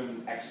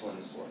 Human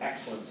excellence, or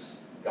excellence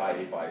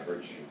guided by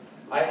virtue.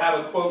 I have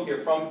a quote here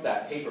from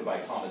that paper by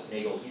Thomas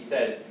Nagel. He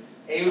says,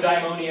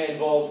 eudaimonia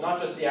involves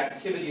not just the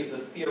activity of the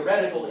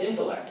theoretical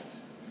intellect,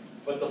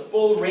 but the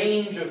full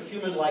range of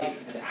human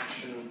life and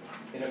action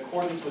in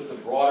accordance with the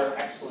broader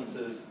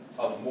excellences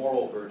of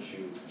moral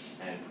virtue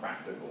and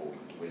practical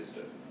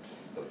wisdom.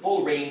 The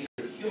full range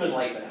of human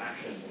life and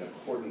action in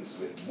accordance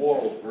with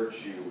moral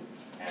virtue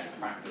and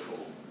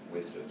practical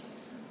wisdom.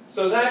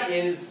 So that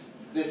is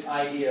this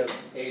idea of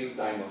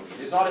eudaimonia.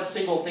 It is not a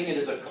single thing, it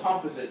is a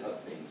composite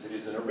of things. It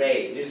is an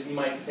array. It is, we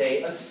might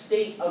say, a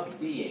state of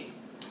being,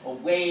 a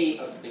way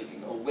of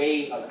thinking, a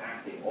way of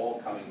acting, all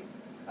coming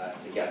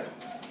together.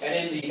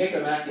 And in the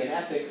Nicomachean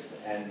Ethics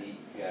and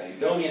the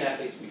Eudonian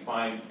Ethics, we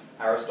find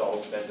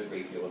Aristotle spends a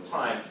great deal of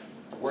time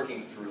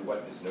working through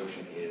what this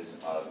notion is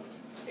of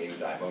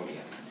eudaimonia.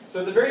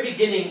 So at the very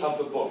beginning of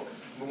the book,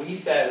 when he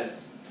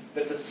says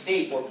that the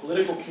state or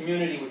political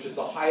community, which is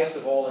the highest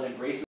of all and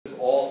embraces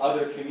all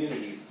other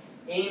communities,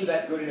 aims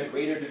at good in a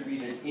greater degree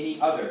than any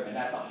other, and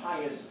at the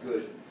highest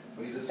good,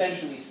 what he's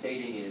essentially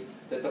stating is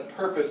that the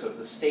purpose of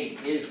the state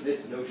is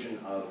this notion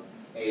of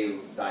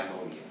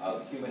eudaimonia,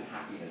 of human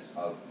happiness,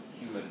 of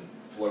human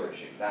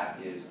flourishing. That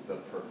is the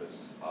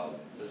purpose of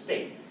the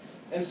state.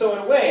 And so in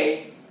a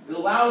way, it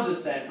allows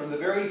us then, from the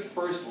very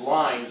first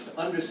lines, to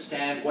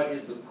understand what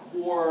is the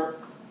core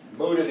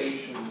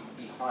motivation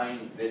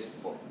behind this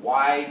book.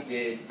 Why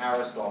did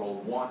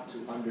Aristotle want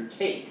to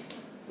undertake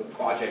the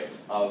project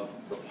of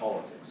the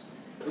politics?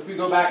 If we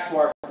go back to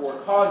our four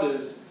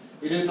causes,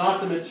 it is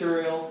not the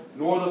material,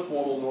 nor the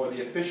formal, nor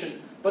the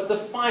efficient, but the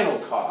final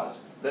cause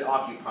that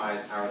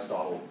occupies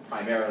Aristotle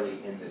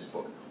primarily in this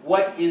book.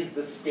 What is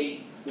the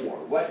state for?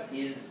 What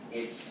is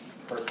its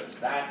purpose?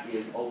 That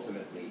is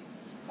ultimately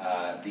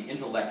the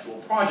intellectual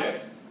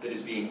project that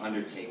is being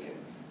undertaken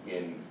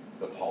in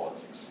the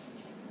politics.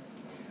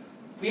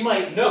 We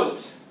might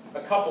note a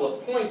couple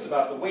of points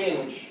about the way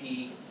in which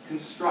he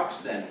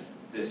constructs then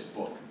this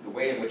book, the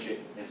way in which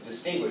it is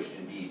distinguished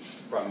indeed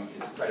from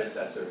its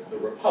predecessor, the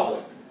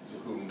Republic, to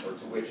whom or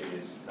to which it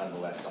is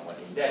nonetheless somewhat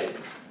indebted.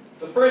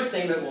 The first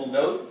thing that we'll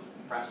note,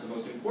 perhaps the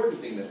most important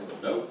thing that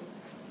we'll note,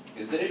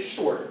 is that it's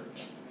shorter,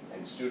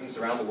 and students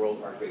around the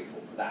world are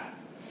grateful for that,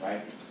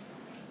 right?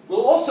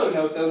 We'll also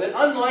note, though, that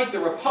unlike the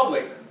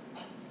Republic,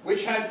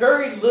 which had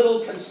very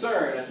little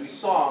concern, as we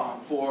saw,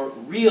 for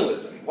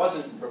realism,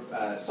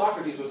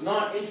 Socrates was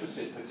not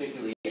interested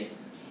particularly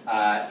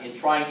in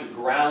trying to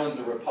ground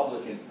the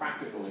Republic in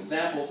practical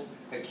examples.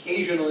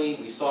 Occasionally,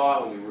 we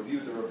saw, when we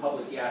reviewed the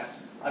Republic, he asks,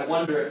 I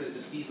wonder if this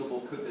is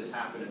feasible, could this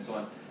happen, and so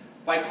on.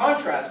 By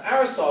contrast,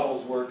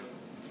 Aristotle's work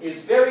is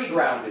very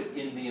grounded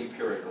in the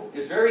empirical,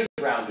 is very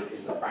grounded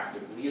in the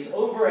practical. He is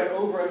over and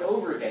over and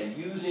over again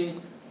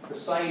using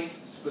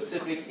precise,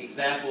 specific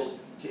examples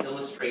to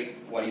illustrate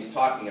what he's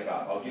talking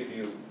about. I'll give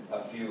you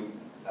a few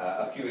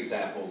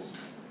examples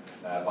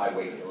by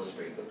way to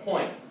illustrate the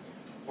point.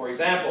 For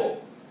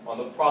example, on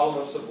the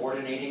problem of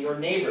subordinating your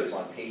neighbors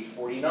on page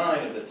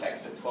 49 of the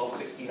text at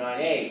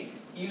 1269a,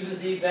 he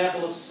uses the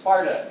example of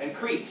Sparta and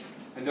Crete,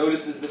 and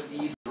notices that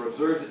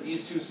observes that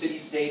these two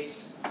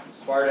city-states,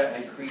 Sparta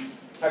and Crete,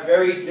 have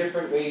very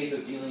different ways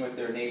of dealing with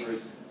their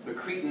neighbors. The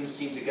Cretans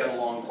seem to get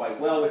along quite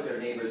well with their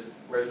neighbors,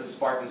 whereas the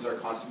Spartans are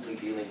constantly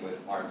dealing with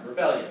armed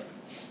rebellion.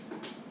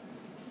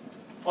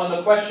 On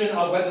the question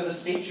of whether the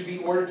state should be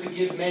ordered to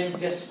give men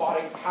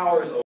despotic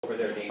powers over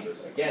their neighbors,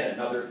 again,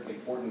 another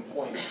important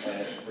point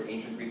for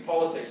ancient Greek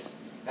politics.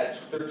 At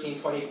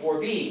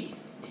 1324b, he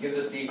gives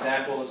us the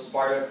example of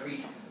Sparta,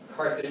 Crete,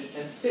 Carthage,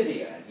 and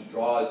Scythia, and he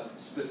draws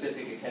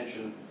specific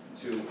attention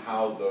to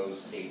how those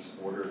states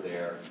order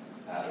their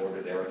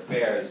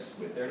affairs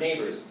with their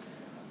neighbors.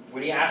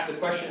 When he asks the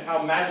question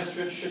how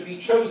magistrates should be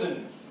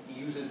chosen, he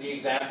uses the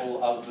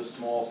example of the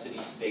small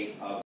city-state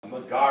of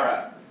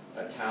Megara,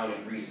 a town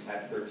in Greece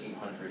at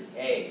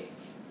 1300a.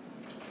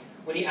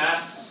 When he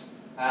asks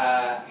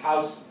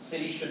how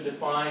cities should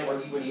define, or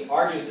when he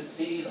argues that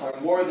cities are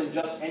more than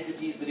just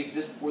entities that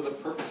exist for the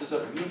purposes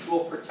of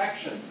mutual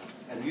protection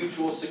and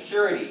mutual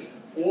security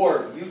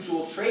or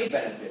mutual trade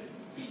benefit,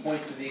 he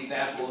points to the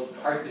example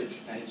of Carthage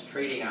and its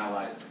trading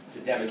allies to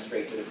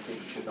demonstrate that a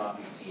city should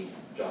not be seen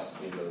just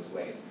in those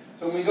ways.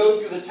 So when we go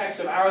through the text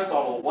of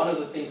Aristotle, one of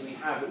the things we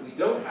have that we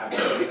don't have in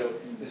Plato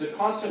is a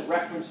constant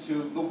reference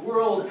to the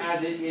world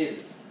as it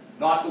is,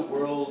 not the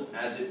world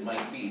as it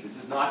might be. This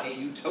is not a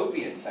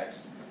utopian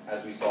text,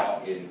 as we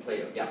saw in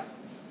Plato. Yeah?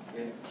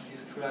 Yeah, he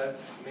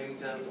describes many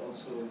times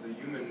also the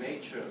human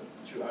nature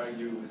to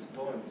argue with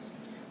poems.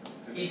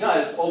 He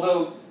does,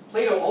 although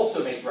Plato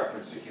also makes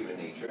reference to human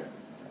nature.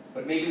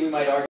 But maybe we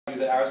might argue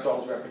that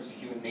Aristotle's reference to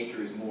human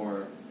nature is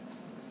more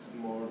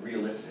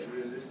realistic.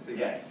 Realistic.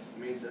 Yes. I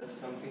mean, that's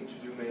something to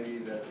do maybe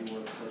that he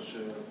was such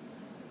an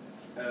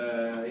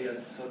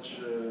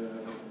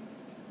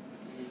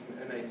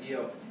idea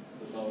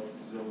about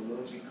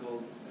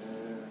zoological.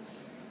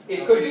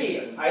 It could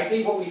be. I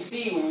think what we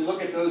see when we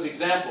look at those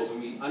examples,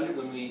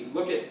 when we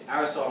look at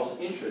Aristotle's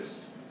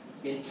interest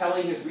in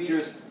telling his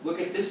readers, look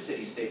at this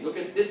city-state, look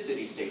at this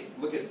city-state,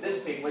 look at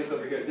this place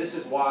over here, this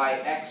is why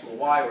X or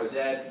Y or Z.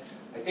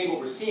 I think what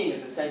we're seeing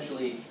is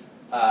essentially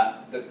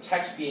the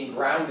text being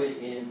grounded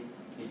in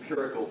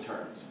empirical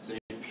terms. It's an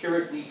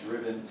empirically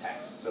driven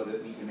text so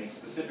that we can make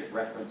specific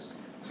reference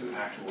to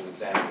actual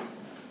examples.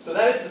 So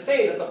that is to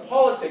say that the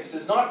politics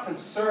is not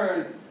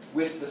concerned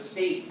with the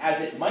state as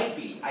it might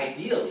be,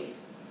 ideally.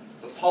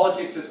 The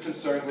politics is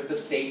concerned with the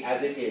state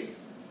as it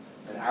is.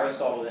 And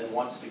Aristotle then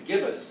wants to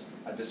give us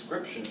a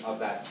description of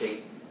that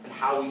state and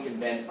how we can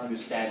then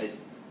understand it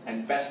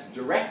and best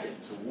direct it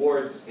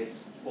towards its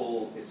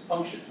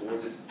function,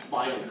 towards its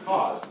final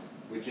cause,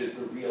 which is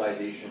the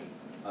realization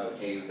of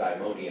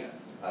eudaimonia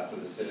for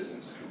the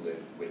citizens who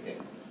live within.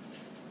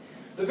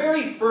 The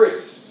very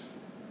first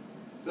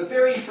The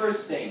very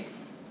first thing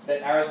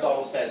that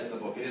Aristotle says in the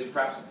book, it is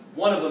perhaps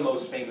one of the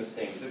most famous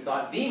things, if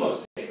not the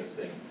most famous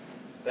thing,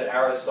 that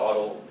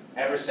Aristotle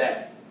ever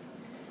said,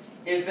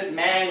 is that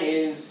man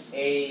is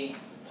a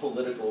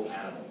political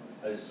animal,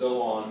 a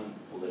zoon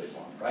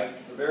politikon, right?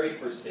 It's the very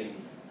first thing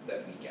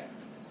that we get.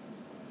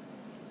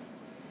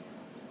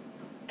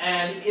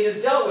 And it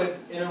is dealt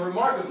with in a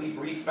remarkably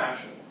brief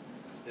fashion,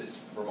 this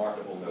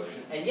remarkable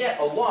notion, and yet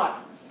a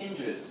lot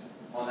hinges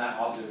on that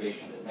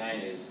observation that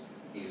man is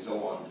a zoon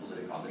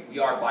politikon, that we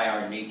are by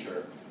our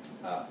nature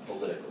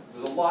political.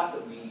 There's a lot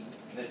that we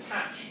can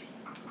attach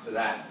to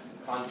that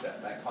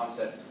concept. That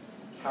concept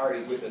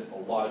carries with it a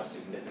lot of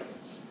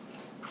significance.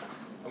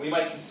 And we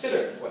might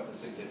consider what the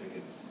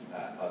significance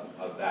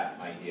of that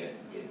idea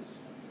is.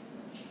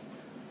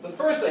 The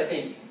first, I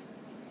think,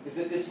 is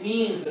that this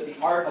means that the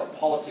art of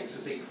politics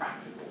is a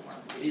practical art.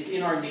 It is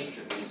in our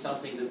nature. It is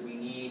something that we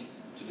need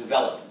to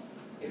develop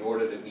in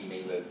order that we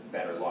may live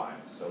better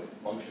lives. So it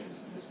functions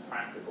in this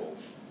practical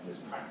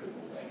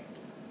way.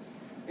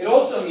 It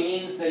also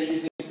means that it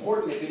is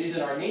important, if it is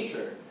in our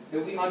nature,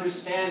 that we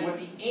understand what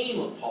the aim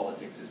of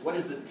politics is. What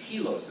is the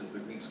telos, as the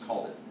Greeks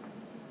called it?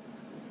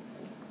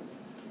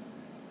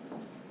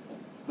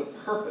 The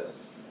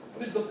purpose.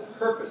 What is the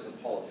purpose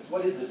of politics?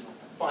 What is this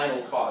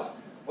final cause?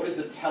 What is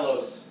the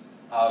telos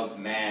of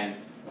man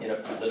in a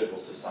political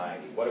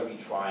society? What are we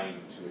trying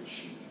to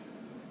achieve?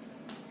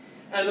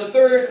 And the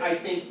third, I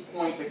think,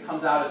 point that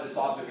comes out of this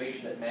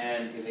observation that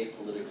man is a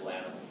political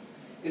animal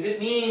is it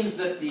means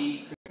that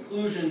the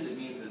conclusions, it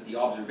means that the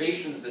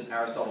observations that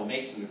Aristotle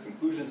makes and the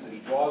conclusions that he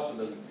draws from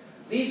them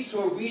leads to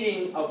a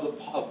reading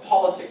of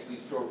politics,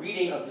 leads to a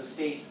reading of the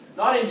state,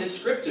 not in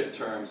descriptive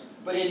terms,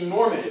 but in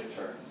normative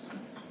terms.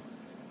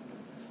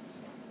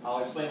 I'll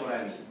explain what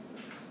I mean.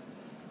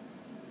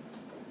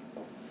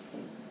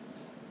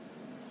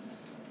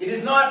 It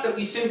is not that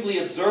we simply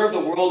observe the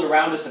world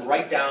around us and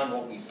write down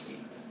what we see.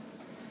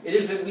 It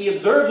is that we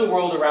observe the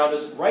world around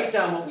us, write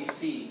down what we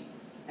see,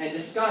 and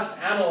discuss,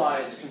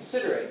 analyze,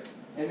 consider it,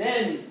 and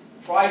then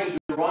try to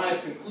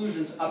derive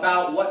conclusions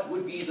about what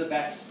would be the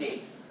best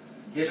state,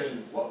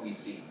 given what we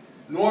see.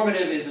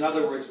 Normative is, in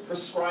other words,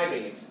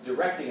 prescribing, it's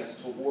directing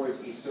us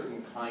towards a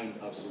certain kind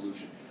of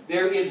solution.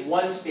 There is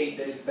one state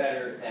that is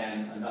better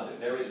than another.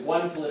 There is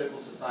one political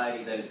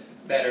society that is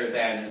better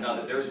than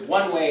another. There is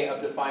one way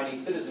of defining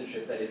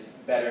citizenship that is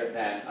better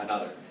than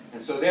another.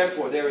 And so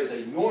therefore there is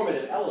a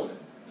normative element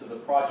to the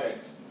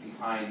project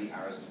behind the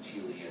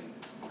Aristotelian,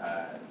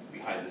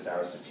 behind this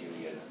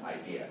Aristotelian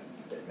idea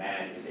that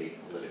man is a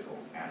political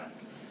animal.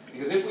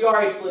 Because if we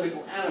are a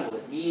political animal,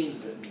 it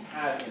means that we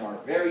have in our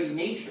very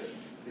nature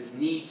this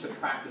need to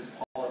practice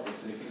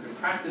politics. And if you can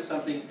practice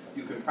something,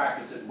 you can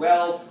practice it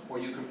well, or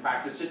you can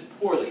practice it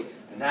poorly.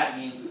 And that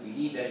means that we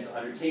need then to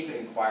undertake an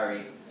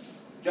inquiry.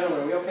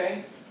 Gentlemen, are we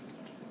okay?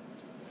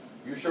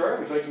 You sure?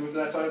 Would you like to move to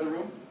that side of the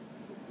room?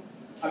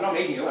 I'm not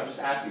making you, I'm just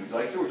asking. Would you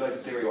like to, or would you like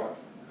to stay where you are?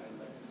 I'd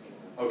like to see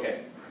it.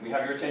 Okay. We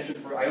have your attention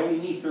for, I only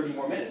need 30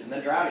 more minutes, and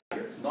then you're out of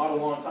here. It's not a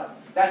long time.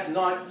 That's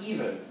not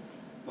even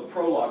the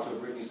prologue to a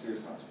Britney Spears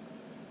concert.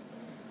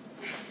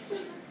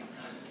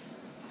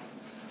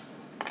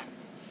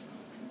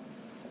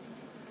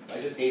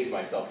 I just dated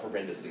myself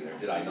horrendously there,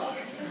 did I not?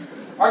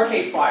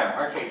 Arcade Fire,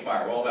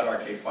 we're all about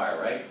Arcade Fire,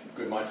 right?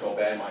 Good Montreal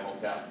band, my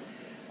hometown.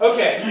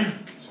 Okay,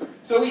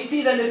 so we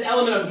see then this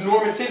element of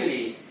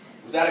normativity.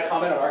 Was that a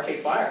comment on Arcade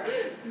Fire?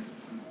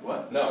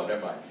 What? No,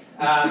 never mind.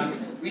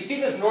 We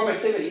see this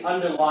normativity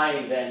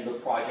underlying then the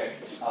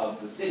project of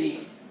the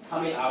city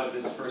coming out of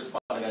this first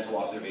fundamental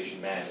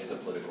observation, man is a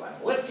political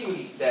animal. Let's see what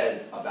he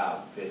says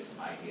about this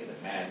idea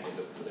that man is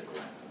a political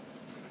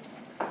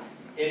animal.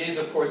 It is,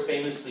 of course,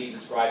 famously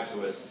described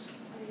to us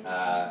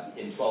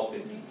in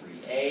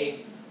 1253a,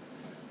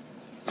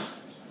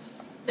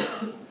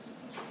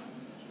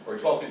 or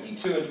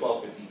 1252 and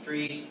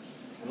 1253,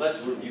 and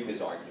let's review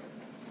his argument.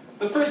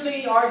 The first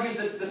thing he argues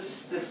that the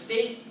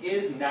state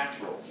is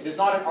natural. It is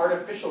not an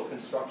artificial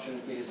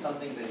construction, it is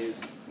something that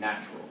is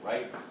natural,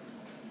 right?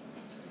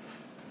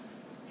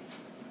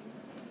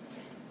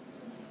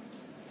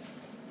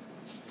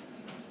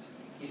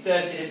 He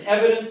says, it is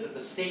evident that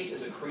the state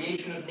is a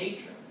creation of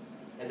nature,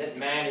 and that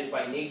man is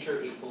by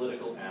nature a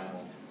political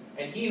animal.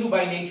 And he who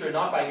by nature,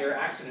 not by mere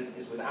accident,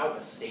 is without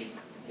a state,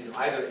 is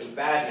either a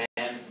bad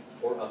man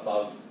or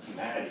above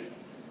humanity.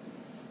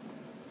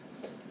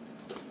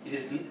 It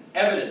is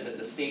evident that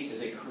the state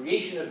is a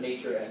creation of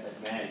nature and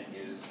that man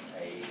is,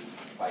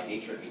 by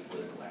nature, a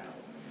political animal.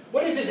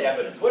 What is his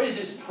evidence? What is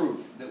his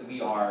proof that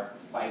we are,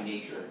 by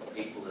nature,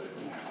 a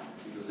political animal?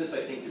 Because this,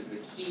 I think, is the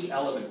key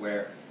element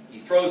where he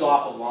throws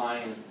off a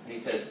line and he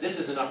says, this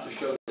is enough to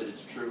show that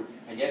it's true,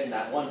 and yet in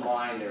that one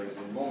line there is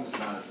an enormous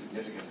amount of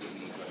significance that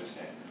we need to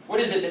understand. What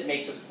is it that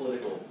makes us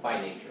political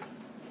by nature?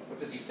 What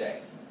does he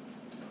say?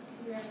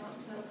 We are not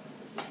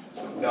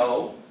self-sufficient.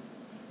 No.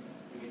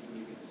 We need to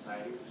live in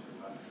society to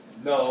survive.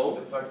 No.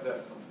 The fact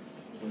that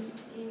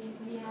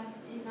We have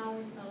in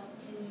ourselves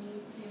the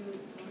need to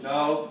social.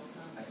 No.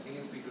 I think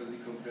it's because he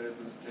compares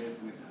the state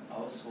with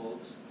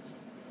households.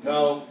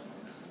 No.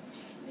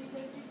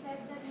 Because he says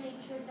that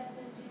nature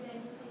doesn't do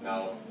anything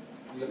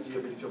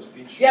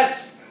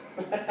Yes!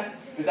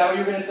 Is that what you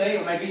were going to say?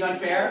 Am I being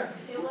unfair?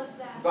 It was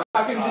that. But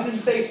how come you didn't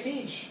say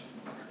speech?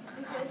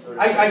 Because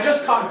I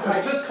just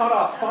cut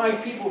off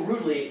 5 people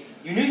rudely.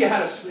 You knew you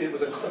had it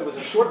was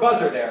a short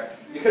buzzer there.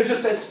 You could have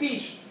just said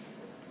speech.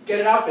 Get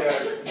it out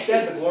there.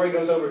 Instead, the glory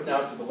goes over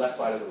now to the left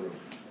side of the room.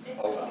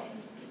 Oh well.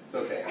 It's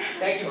okay.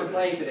 Thank you for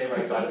playing today,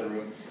 right side of the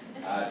room.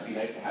 It'd be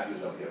nice to have you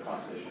as well. We have a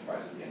consolation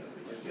prize at the end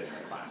of the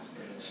class.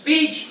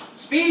 Speech!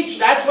 Speech!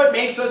 That's what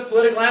makes us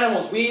political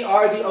animals. We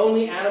are the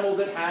only animal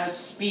that has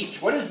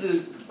speech. What is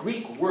the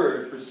Greek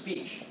word for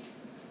speech?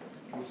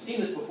 We've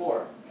seen this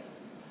before.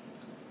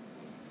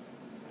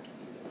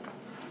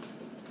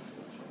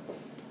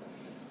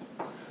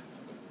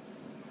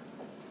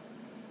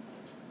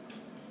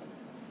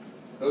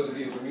 Those of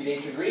you who read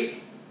ancient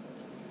Greek,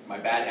 my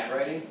bad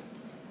handwriting,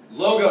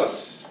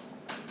 logos.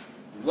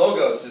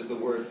 Logos is the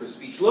word for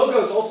speech.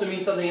 Logos also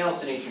means something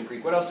else in ancient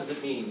Greek. What else does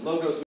it mean?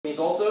 Logos means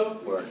also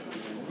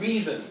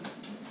reason.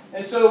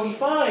 And so we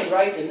find,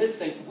 right, in this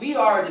thing, we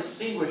are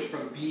distinguished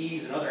from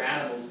bees and other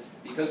animals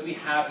because we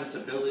have this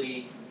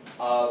ability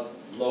of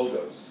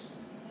logos,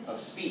 of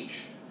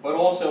speech, but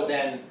also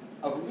then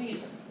of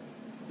reason.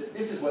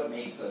 This is what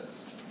makes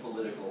us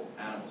political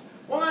animals.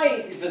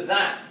 Why does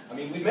that? I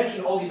mean, we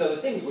mentioned all these other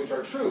things which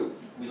are true.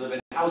 We live in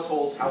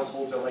households.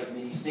 Households are like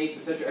mini-states,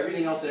 etc.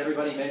 Everything else that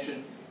everybody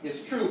mentioned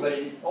is true, but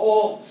it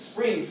all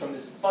springs from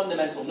this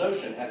fundamental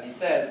notion, as he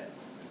says,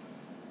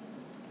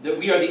 that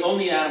we are the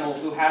only animal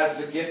who has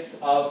the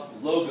gift of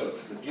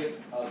logos, the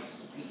gift of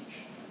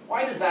speech.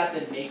 Why does that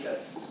then make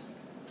us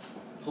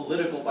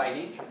political by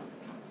nature?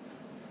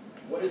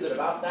 What is it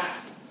about that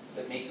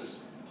that makes us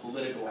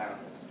political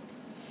animals?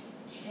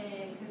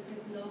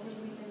 With logos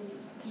we can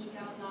speak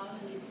out loud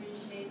and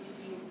differentiate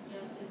between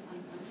justice and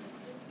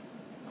injustice.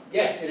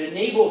 Yes, it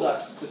enables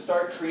us to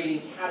start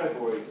creating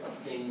categories of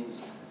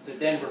things that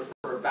then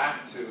refer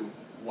back to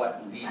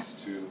what leads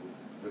to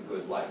the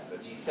good life.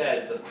 As he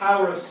says, the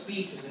power of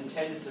speech is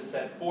intended to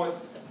set forth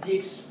the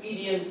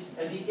expedient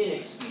and the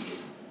inexpedient,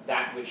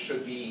 that which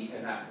should be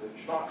and that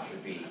which not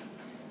should be.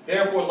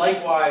 Therefore,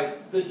 likewise,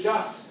 the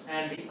just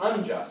and the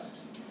unjust,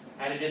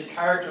 and it is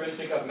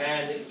characteristic of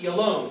man that he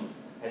alone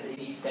has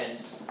any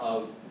sense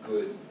of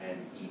good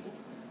and evil.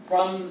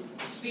 From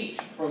speech,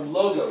 from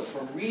logos,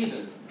 from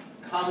reason,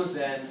 comes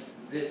then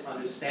this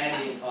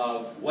understanding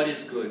of what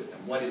is good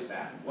and what is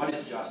bad, what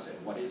is just and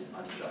what is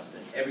unjust,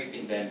 and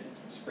everything then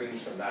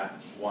springs from that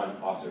one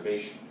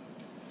observation.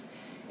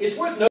 It's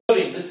worth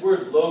noting this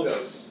word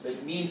logos,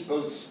 that means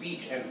both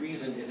speech and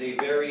reason, is a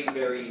very,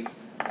 very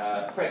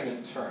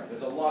pregnant term.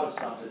 There's a lot of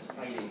stuff that's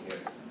hiding here.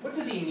 What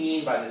does he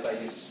mean by this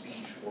idea of speech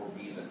or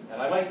reason?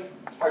 And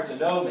it's hard to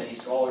know, many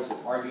scholars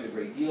have argued a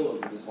great deal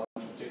over this one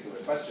particular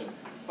question,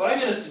 but I'm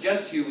going to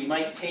suggest to you we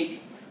might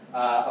take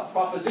a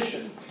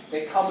proposition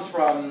that comes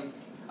from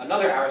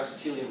another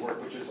Aristotelian work,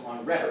 which is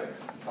on rhetoric.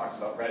 He talks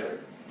about rhetoric.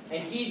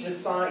 And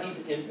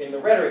in the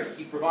rhetoric,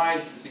 he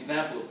provides this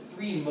example of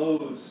 3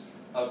 modes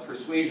of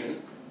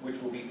persuasion,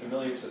 which will be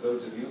familiar to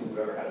those of you who've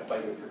ever had a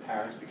fight with your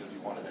parents because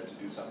you wanted them to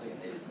do something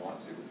and they didn't want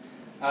to.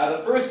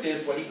 The first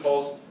is what he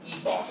calls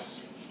ethos.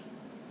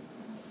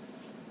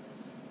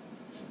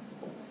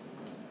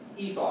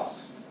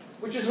 Ethos,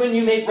 which is when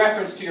you make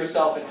reference to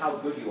yourself and how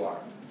good you are.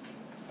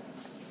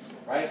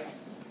 Right?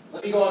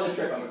 Let me go on the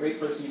trip. I'm a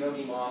great person. You know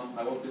me, Mom.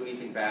 I won't do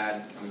anything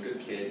bad. I'm a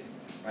good kid.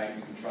 Right?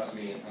 You can trust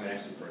me. I'm an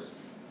excellent person.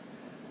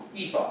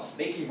 Ethos,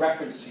 making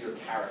reference to your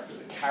character,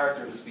 the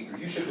character of the speaker.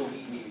 You should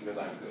believe me because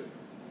I'm good.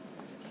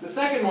 The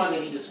second one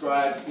that he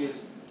describes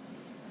is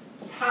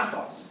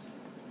pathos,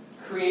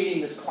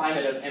 creating this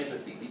climate of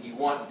empathy that you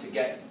want to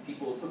get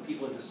people, put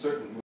people into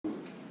certain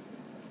moods.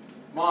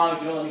 Mom,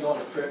 if you don't let me go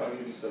on a trip, I'm going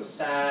to be so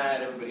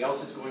sad. Everybody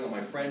else is going, all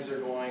my friends are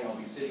going. I'll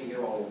be sitting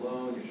here all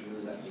alone. You should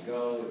really let me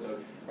go. So,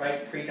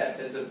 right, create that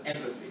sense of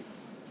empathy.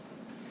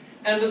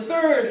 And the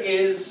third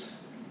is,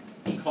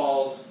 he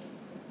calls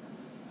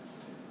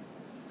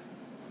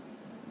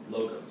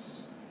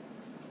logos.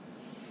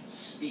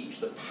 Speech,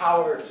 the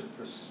power to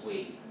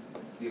persuade.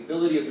 The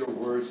ability of your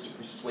words to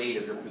persuade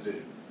of your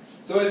position.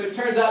 So if it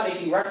turns out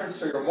making reference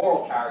to your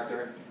moral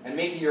character and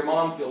making your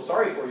mom feel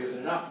sorry for you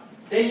isn't enough,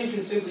 then you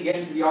can simply get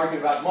into the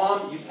argument about,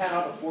 Mom, you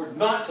cannot afford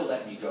not to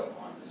let me go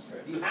on this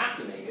trip. You have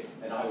to make it,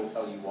 and I will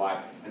tell you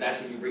why. And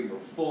that's when you bring your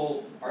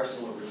full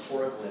arsenal of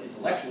rhetorical and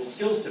intellectual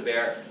skills to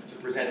bear to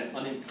present an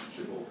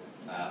unimpeachable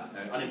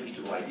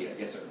idea.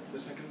 Yes, sir? The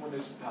second one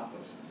is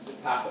pathos.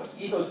 Pathos.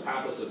 Ethos,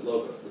 pathos, and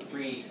logos, the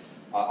 3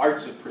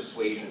 arts of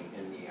persuasion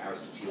in the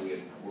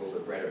Aristotelian world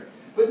of rhetoric.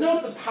 But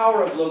note the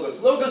power of logos.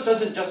 Logos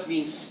doesn't just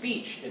mean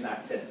speech in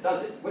that sense,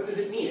 does it? What does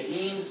it mean? It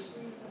means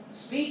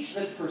speech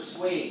that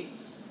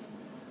persuades.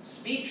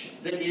 Speech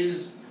that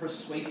is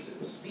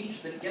persuasive.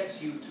 Speech that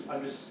gets you to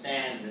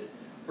understand, that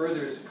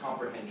furthers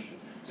comprehension.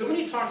 So when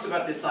he talks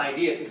about this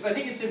idea, because I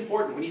think it's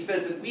important, when he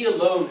says that we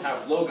alone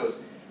have logos,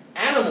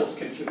 animals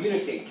can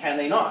communicate, can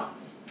they not?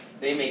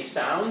 They make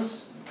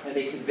sounds, and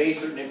they convey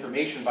certain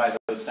information by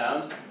those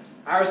sounds.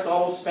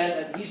 Aristotle spent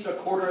at least a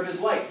quarter of his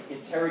life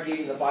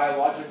interrogating the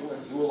biological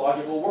and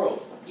zoological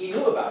world. He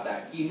knew about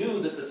that. He knew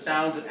that the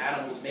sounds that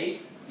animals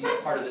make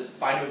part of this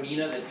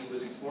phenomena that he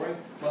was exploring,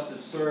 must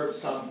have served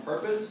some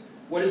purpose.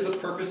 What is the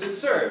purpose it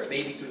serves?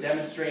 Maybe to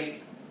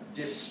demonstrate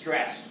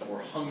distress or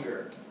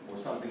hunger or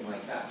something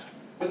like that.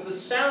 But the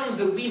sounds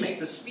that we make,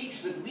 the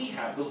speech that we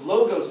have, the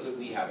logos that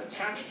we have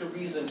attached to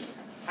reason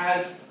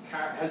has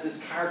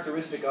this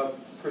characteristic of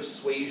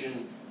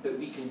persuasion, that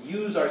we can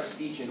use our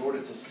speech in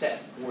order to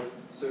set forth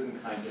certain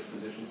kinds of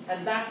positions.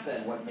 And that's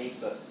then what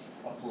makes us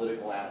a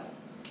political animal.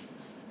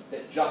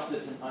 That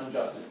justice and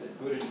injustice, that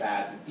good and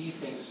bad, that these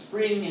things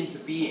spring into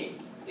being.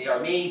 They are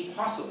made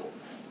possible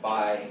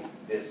by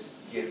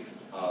this gift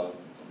of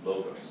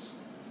logos.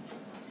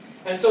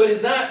 And so it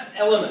is that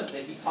element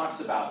that he talks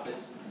about that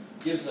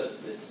gives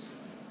us this,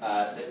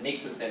 that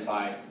makes us then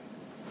by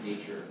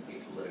nature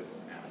a political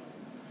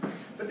animal.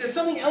 But there's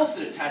something else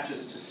that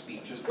attaches to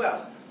speech as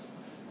well.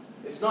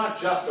 It's not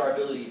just our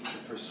ability to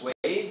persuade.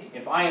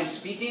 If I am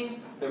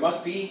speaking, there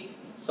must be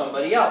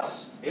somebody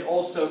else. It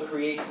also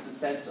creates the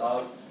sense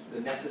of the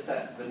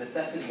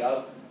necessity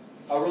of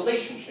a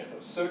relationship,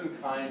 of certain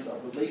kinds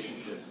of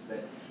relationships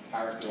that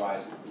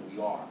characterize who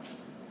we are.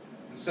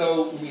 And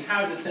so when we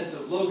have the sense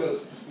of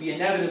logos, we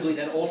inevitably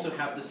then also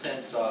have the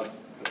sense of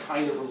the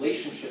kind of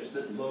relationships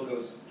that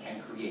logos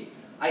can create.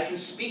 I can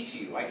speak to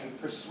you, I can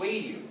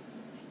persuade you,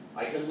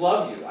 I can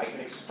love you, I can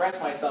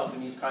express myself in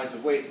these kinds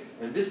of ways,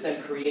 and this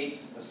then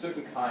creates a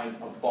certain kind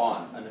of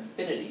bond, an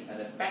affinity,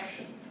 an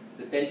affection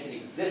that then can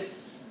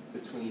exist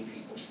between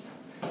people.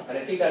 And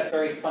I think that's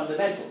very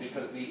fundamental,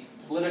 because the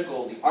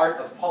art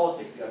of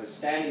politics, the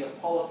understanding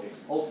of politics,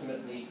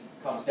 ultimately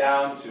comes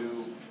down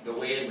to the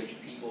way in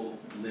which people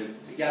live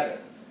together.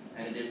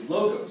 And it is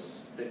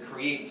logos that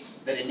creates,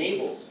 that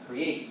enables,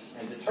 creates,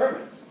 and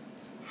determines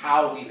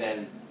how we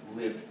then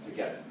live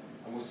together.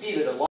 And we'll see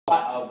that a lot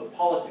of the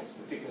politics,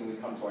 particularly when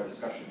we come to our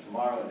discussion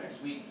tomorrow and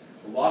next week,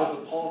 a lot of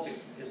the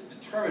politics is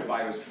determined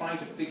by us trying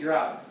to figure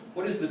out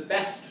what is the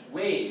best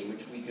way in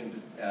which we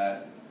can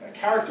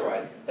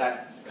characterize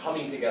that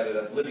coming together,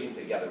 that living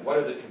together. What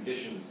are the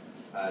conditions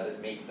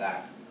that make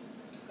that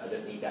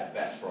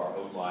best for our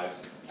own lives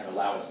and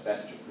allow us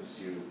best to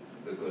pursue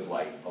the good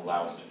life,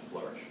 allow us to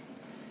flourish.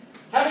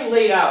 Having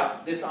laid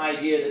out this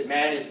idea that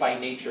man is by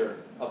nature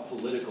a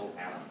political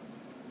animal.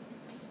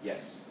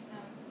 Yes?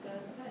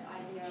 Does the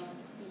idea of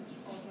speech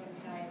also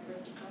imply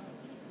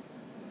reciprocity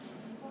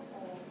between people?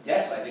 Or?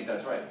 Yes, I think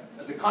that's right.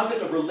 The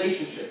concept of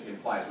relationship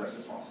implies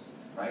reciprocity,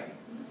 right?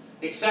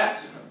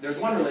 Except there's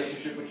one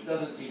relationship which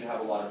doesn't seem to have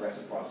a lot of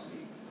reciprocity,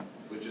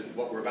 which is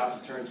what we're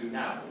about to turn to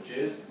now, which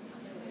is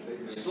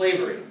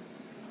slavery.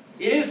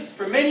 It is,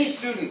 for many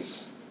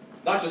students,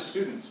 not just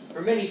students,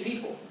 for many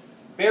people,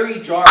 very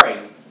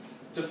jarring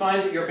to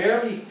find that you're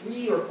barely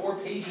 3 or 4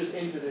 pages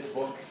into this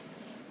book,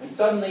 and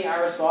suddenly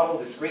Aristotle,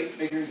 this great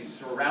figure you've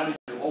surrounded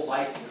your whole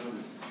life,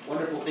 this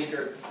wonderful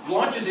thinker,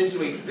 launches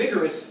into a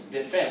vigorous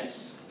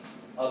defense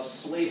of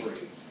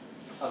slavery,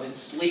 of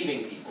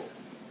enslaving people.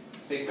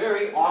 It's a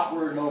very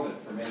awkward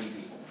moment for many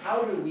people.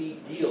 How do we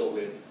deal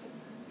with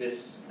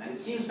this? And it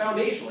seems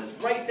foundational.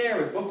 It's right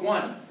there in book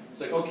 1.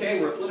 It's like, okay,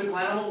 we're a political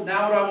animal.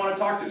 Now what do I want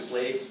to talk to?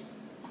 Slaves.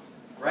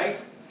 Right?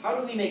 How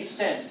do we make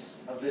sense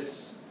of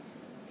this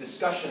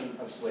discussion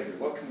of slavery?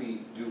 What can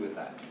we do with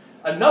that?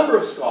 A number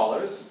of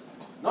scholars,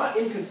 not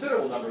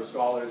inconsiderable number of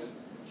scholars,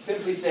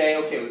 simply say,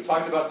 okay, we've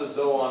talked about the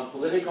zoon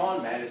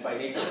politikon, man is by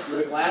nature a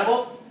political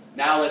animal.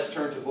 Now let's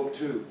turn to book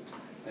 2.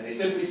 And they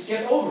simply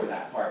skip over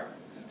that part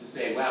to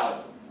say,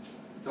 well,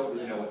 don't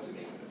really know what to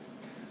make of it.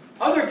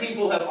 Other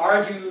people have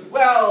argued,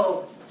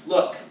 well,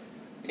 look,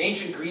 in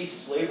ancient Greece,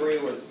 slavery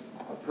was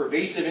a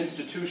pervasive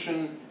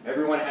institution.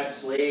 Everyone had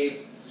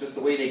slaves. It's just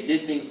the way they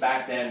did things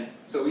back then.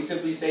 So we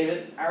simply say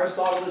that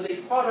Aristotle is a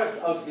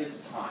product of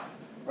his time,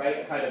 right?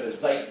 A kind of a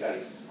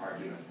zeitgeist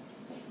argument.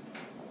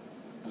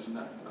 Doesn't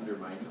that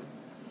undermine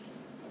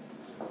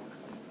them?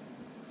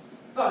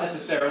 Not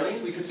necessarily.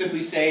 We could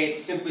simply say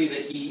it's simply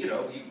that he,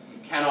 you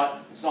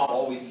cannot, it's not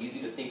always easy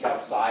to think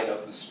outside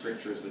of the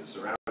strictures that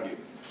surround you.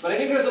 But I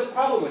think there's a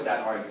problem with that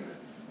argument,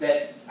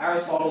 that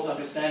Aristotle's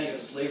understanding of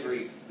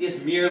slavery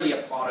is merely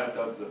a product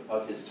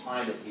of his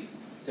time, that he's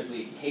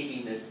simply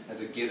taking this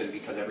as a given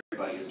because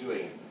everybody is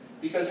doing it.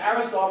 Because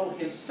Aristotle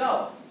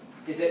himself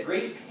is at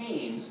great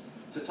pains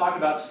to talk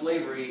about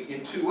slavery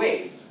in 2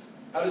 ways.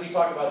 How does he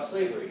talk about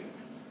slavery?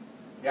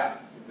 Yeah?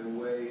 The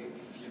way,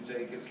 if you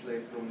take a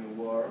slave from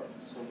a war,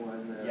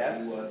 someone Yes.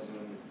 who was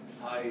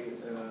a high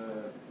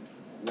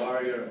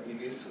warrior in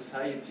his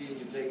society, and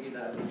you take it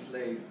as a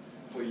slave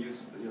for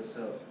use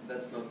yourself.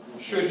 That's not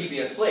good. Should he be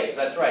a slave?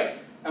 That's right.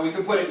 And we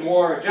can put it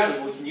more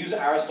generally. We can use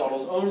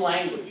Aristotle's own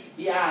language.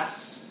 He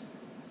asks,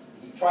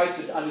 he tries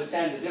to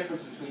understand the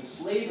difference between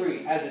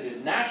slavery as it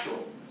is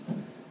natural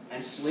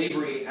and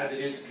slavery as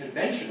it is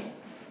conventional.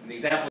 In the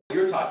example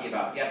you're talking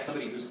about, yes,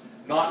 somebody who's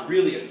not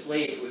really a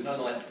slave, who is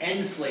nonetheless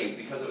enslaved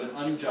because of an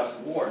unjust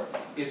war,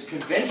 is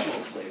conventional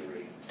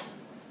slavery.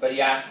 But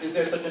he asks, is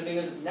there such a thing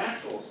as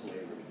natural slavery?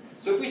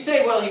 So if we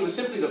say, well, he was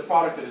simply the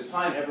product of his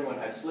time, everyone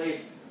had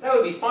slaves, that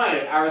would be fine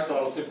if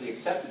Aristotle simply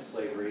accepted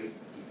slavery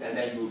and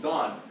then moved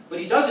on. But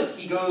he doesn't.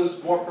 He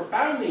goes more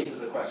profoundly into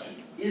the question,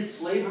 is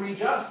slavery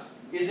just?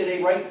 Is it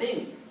a right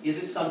thing?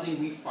 Is it something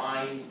we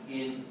find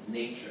in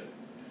nature?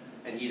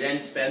 And he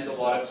then spends a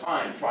lot of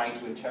time trying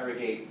to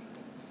interrogate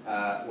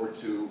or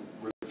to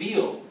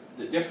reveal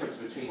the difference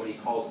between what he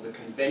calls the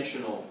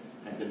conventional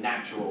and the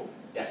natural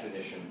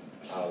definition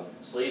of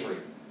slavery.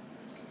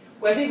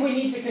 Well, I think we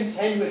need to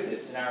contend with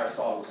this in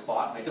Aristotle's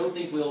thought. I don't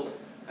think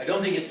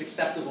it's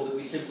acceptable that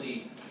we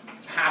simply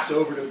pass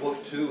over to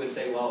book 2 and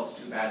say, well,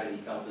 it's too bad that he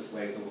felt this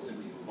way, so we'll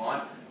simply move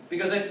on.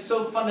 Because it's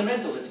so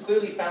fundamental. It's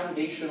clearly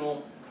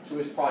foundational to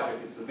his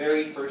project. It's the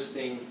very first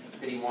thing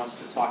that he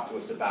wants to talk to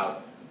us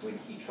about when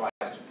he tries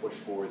to push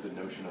forward the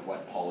notion of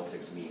what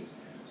politics means.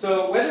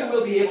 So whether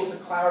we'll be able to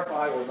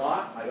clarify or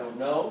not, I don't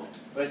know.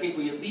 But I think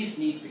we at least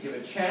need to give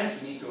a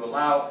chance. We need to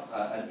allow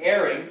an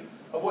airing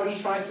of what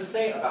he tries to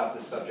say about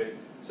this subject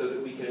so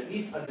that we can at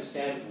least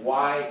understand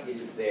why it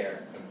is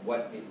there and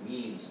what it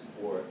means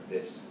for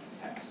this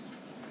text.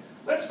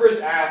 Let's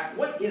first ask,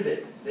 what is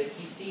it that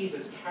he sees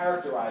as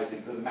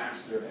characterizing the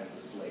master and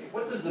the slave?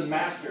 What does the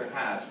master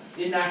have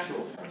in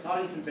natural terms,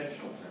 not in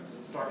conventional terms?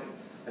 Let's start it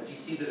as he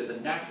sees it as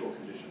a natural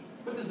condition.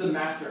 What does the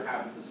master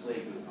have that the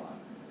slave does not?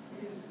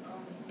 He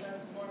has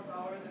more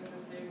power than the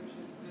slave, which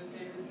is the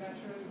slave is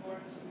naturally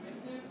born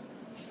submissive,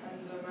 and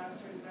the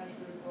master is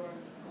naturally born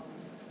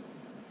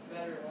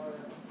better or.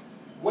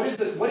 What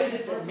is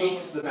it that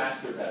makes the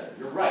master better?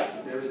 You're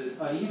right. There is this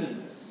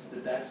unevenness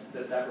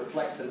that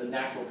reflects in the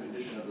natural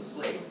condition of the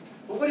slave.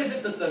 But what is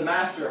it that the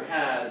master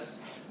has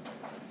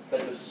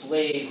that the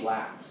slave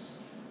lacks?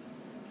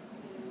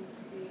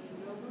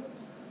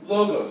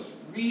 Logos,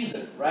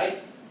 reason,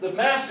 right? The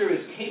master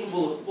is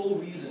capable of full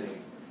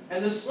reasoning.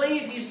 And the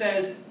slave, he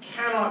says,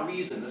 cannot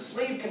reason. The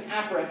slave can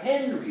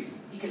apprehend reason.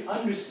 He can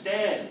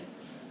understand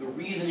the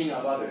reasoning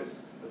of others,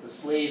 but the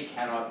slave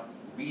cannot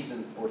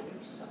reason for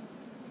himself.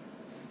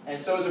 And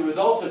so as a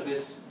result of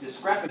this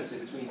discrepancy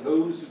between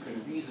those who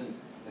can reason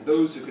and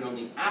those who can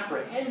only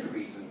apprehend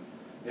reason,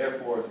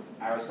 therefore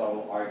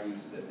Aristotle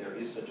argues that there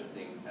is such a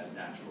thing as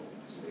natural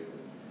slavery.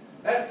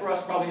 That for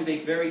us probably is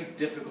a very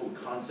difficult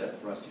concept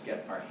for us to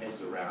get our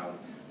heads around,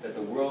 that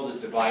the world is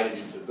divided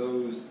into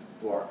those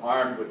who are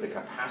armed with the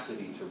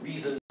capacity to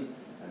reason,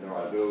 and there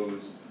are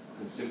those who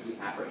can simply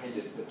apprehend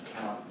it but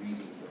cannot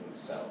reason for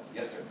themselves.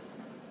 Yes, sir?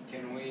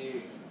 Can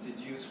we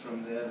deduce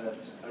from there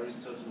that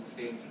Aristotle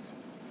thinks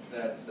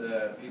that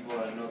people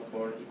are not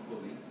born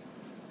equally,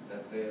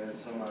 that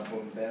some are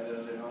born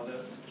better than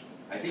others?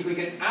 I think we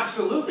can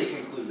absolutely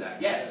conclude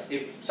that, yes.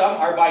 If some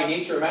are by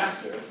nature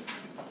master,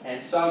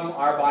 and some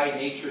are by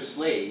nature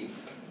slave,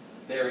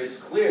 there is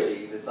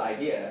clearly this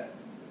idea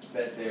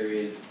that there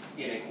is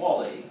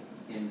inequality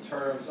in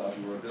terms of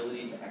your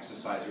ability to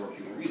exercise your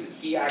human reason.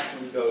 He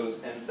actually goes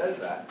and says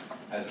that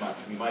as much.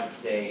 We might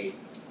say,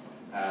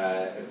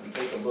 if we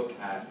take a look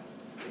at,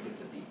 I think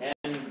it's at the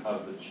end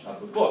of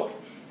the book,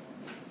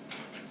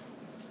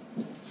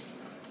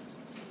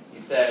 he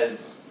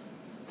says,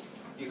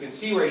 you can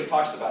see where he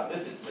talks about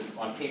this. It's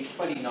on page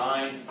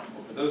 29,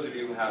 or for those of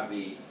you who have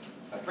the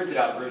printed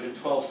out version,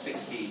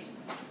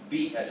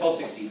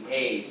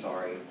 1260A,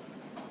 sorry.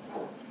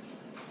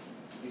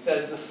 He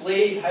says, the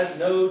slave has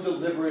no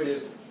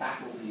deliberative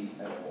faculty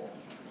at all.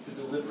 To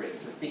deliberate,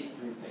 to think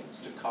through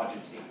things, to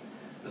cogitate.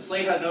 The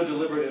slave has no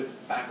deliberative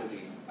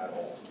faculty at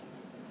all.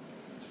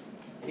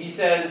 And he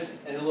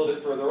says, and a little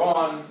bit further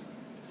on,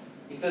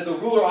 he says, the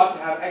ruler ought to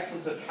have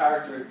excellence of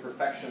character and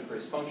perfection, for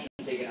his function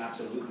taken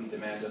absolutely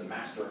demands a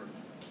master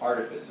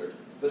artificer.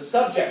 The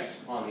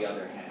subjects, on the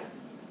other hand,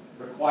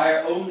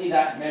 require only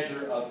that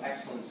measure of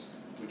excellence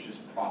which is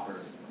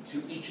proper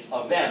to each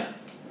of them.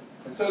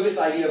 And so this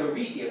idea of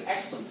arete, of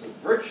excellence, of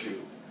virtue,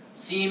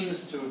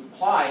 seems to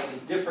apply in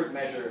different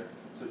measure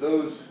to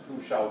those who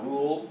shall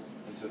rule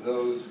and to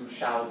those who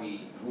shall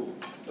be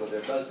ruled. So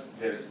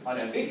there's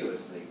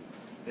unambiguously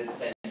this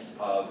sense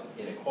of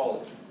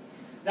inequality.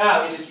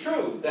 Now, it is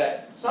true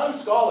that some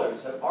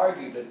scholars have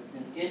argued that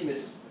in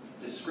this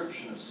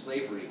description of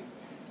slavery,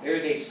 there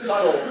is a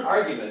subtle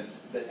argument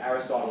that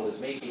Aristotle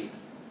is making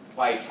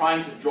by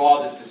trying to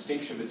draw this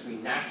distinction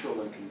between natural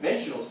and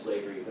conventional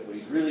slavery, that what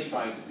he's really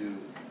trying to do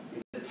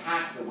is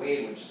attack the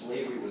way in which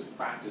slavery was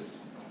practiced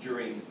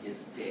during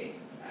his day,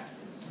 at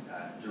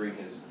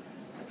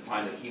the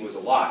time that he was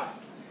alive.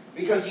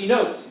 Because he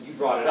notes, you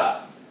brought it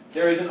up,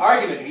 there is an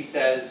argument, he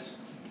says,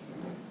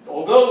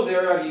 although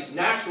there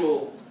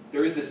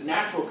is this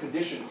natural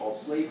condition called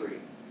slavery,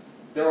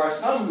 there are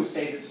some who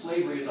say that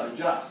slavery is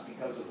unjust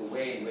because of the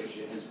way in which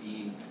it has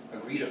been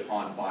agreed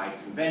upon by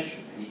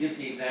convention. And he gives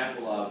the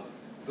example of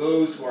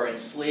those who are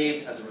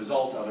enslaved as a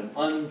result of an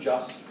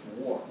unjust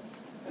war.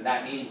 And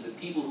that means that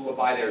people who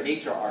by their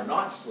nature are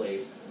not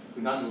slaves,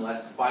 who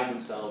nonetheless find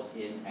themselves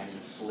in an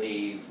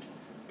enslaved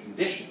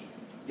condition.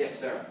 Yes,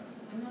 Sarah?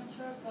 I'm not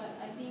sure, but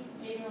I think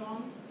later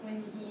on,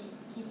 when he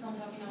keeps on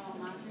talking about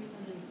masters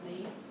and then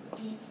slaves,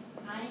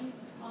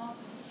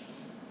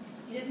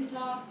 he doesn't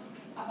talk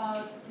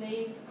about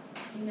slaves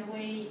in the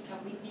way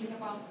that we think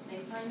about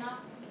slaves right now.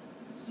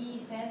 He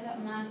says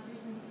that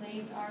masters and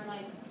slaves are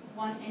like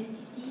one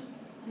entity,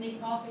 and they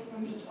profit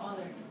from each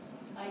other.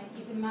 Like,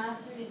 if the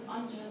master is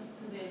unjust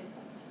to the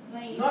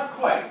slave. Not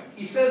quite.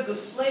 He says the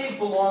slave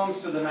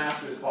belongs to the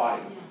master's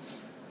body, Yeah.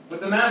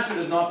 but the master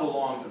does not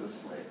belong to the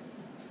slave.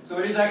 So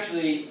it is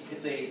actually,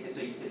 it's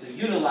a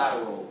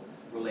unilateral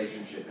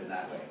relationship in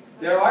that way.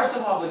 There are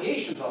some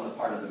obligations on the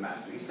part of the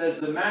master. He says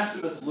the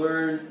master must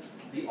learn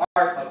the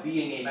art of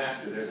being a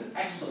master. There's an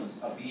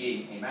excellence of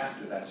being a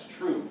master, that's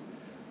true.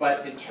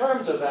 But in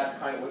terms of that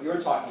kind of what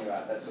you're talking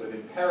about, that sort of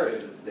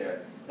imperative that's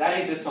there, that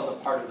exists on the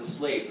part of the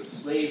slave. The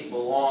slave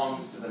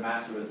belongs to the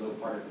master as though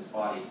part of his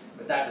body,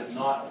 but that does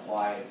not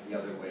apply the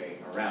other way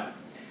around.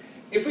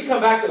 If we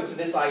come back, though, to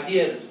this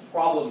idea, this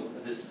problem,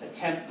 this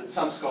attempt that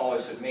some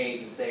scholars have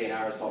made to say in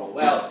Aristotle,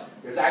 well,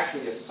 there's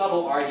actually a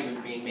subtle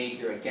argument being made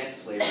here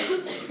against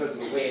slavery because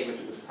of the way in which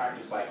it was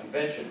practiced by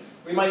convention,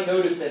 we might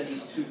notice then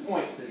these 2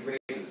 points that he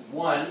raises.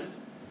 One,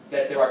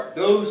 that there are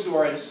those who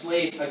are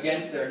enslaved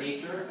against their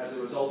nature as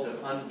a result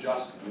of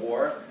unjust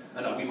war.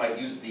 And we might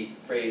use the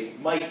phrase,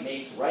 might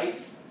makes right,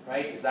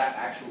 right? Is that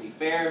actually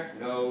fair?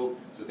 No.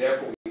 So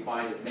therefore we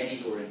find that many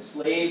who are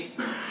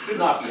enslaved should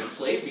not be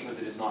enslaved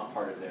because it is not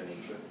part of their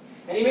nature.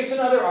 And he makes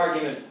another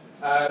argument,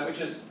 which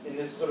is in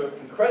this sort of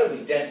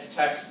incredibly dense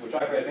text, which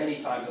I've read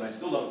many times and I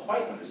still don't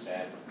quite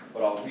understand,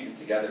 but I'll read it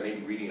together.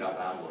 Maybe reading it out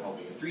loud will help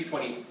me. In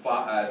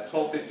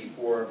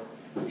 1254,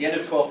 at the end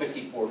of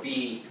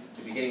 1254b,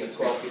 the beginning of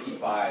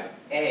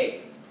 1255a,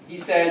 he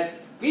says,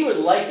 we would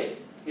like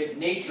it if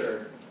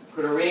nature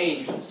could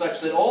arrange such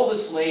that all the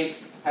slaves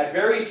had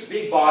very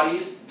big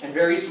bodies and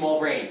very small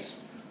brains,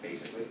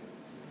 basically.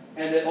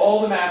 And that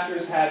all the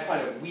masters had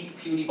kind of weak,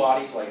 puny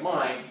bodies like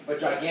mine, but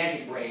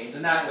gigantic brains,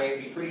 and that way it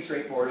would be pretty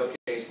straightforward,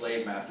 okay,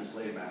 slave master,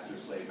 slave master,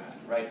 slave master,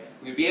 right?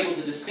 We'd be able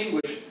to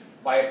distinguish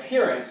by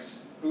appearance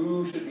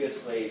who should be a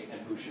slave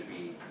and who should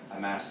be a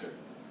master.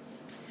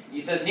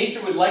 He says,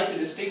 nature would like to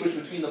distinguish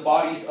between the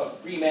bodies of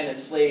free men and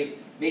slaves,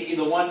 making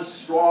the one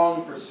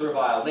strong for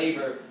servile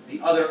labor, the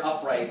other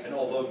upright, and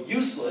although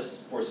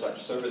useless for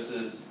such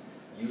services,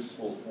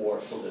 useful for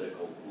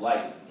political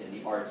life in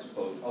the arts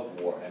both of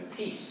war and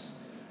peace.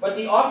 But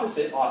the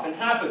opposite often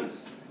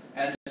happens,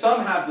 and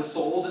some have the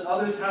souls and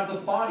others have the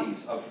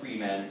bodies of free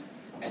men,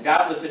 and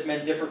doubtless if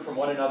men differed from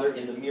one another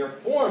in the mere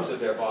forms of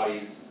their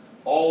bodies,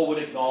 all would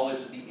acknowledge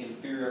that the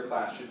inferior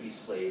class should be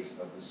slaves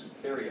of the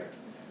superior.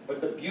 But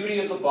the beauty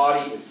of the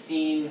body is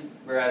seen,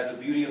 whereas the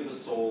beauty of the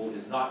soul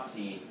is not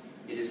seen.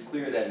 It is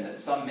clear then that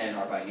some men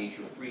are by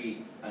nature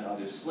free and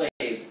others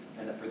slaves,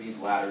 and that for these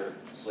latter,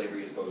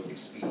 slavery is both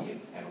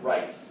expedient and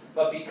right.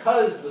 But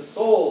because the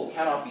soul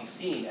cannot be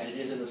seen, and it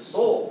is in the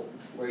soul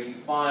where you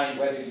find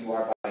whether you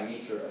are by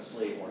nature a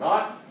slave or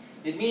not,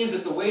 it means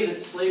that the way that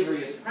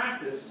slavery is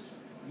practiced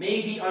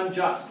may be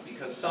unjust,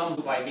 because some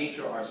who by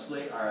nature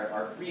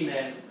are free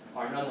men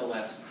are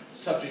nonetheless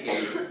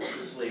subjugated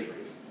to slavery.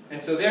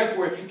 And so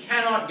therefore, if you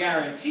cannot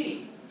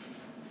guarantee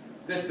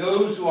that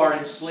those who are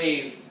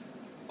enslaved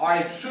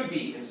should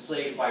be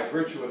enslaved by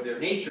virtue of their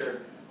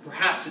nature,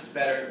 perhaps it's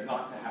better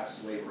not to have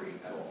slavery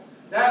at all.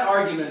 That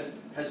argument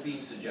has been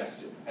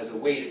suggested as a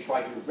way to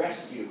try to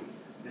rescue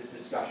this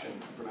discussion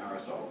from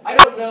Aristotle. I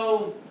don't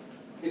know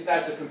if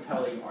that's a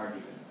compelling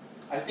argument.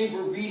 I think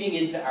we're reading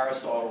into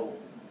Aristotle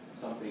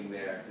something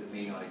there that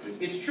may not exist.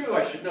 It's true,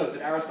 I should note,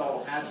 that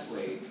Aristotle had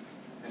slaves,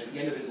 and at the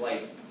end of his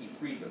life, he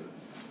freed them.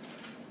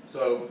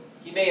 So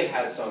he may have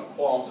had some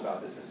qualms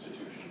about this institution.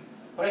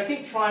 But I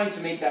think trying to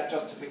make that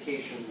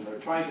justification, or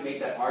trying to make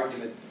that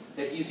argument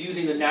that he's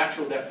using the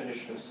natural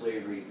definition of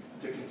slavery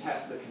to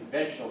contest the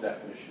conventional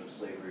definition of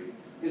slavery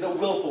is a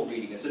willful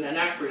reading. It's an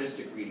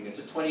anachronistic reading. It's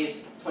a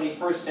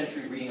 21st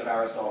century reading of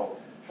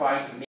Aristotle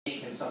trying to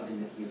make him something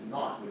that he is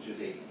not, which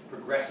is a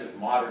progressive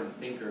modern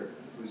thinker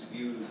whose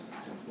views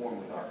conform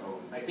with our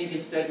own. I think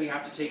instead we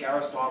have to take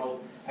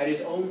Aristotle at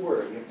his own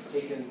word. We have to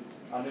take him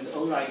on his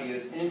own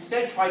ideas and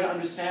instead try to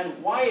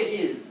understand why it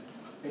is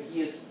that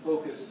he is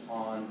focused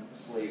on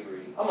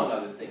slavery, among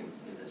other things,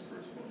 in this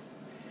first book.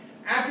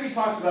 After he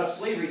talks about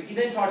slavery, he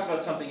then talks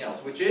about something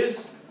else, which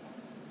is,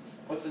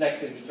 what's the next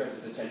thing he turns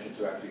his attention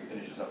to after he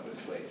finishes up with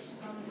slaves?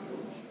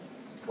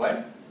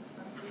 What?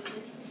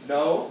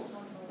 No.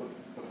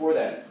 Before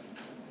that.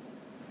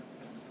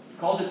 He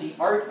calls it the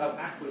art of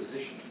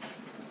acquisition.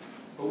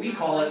 But we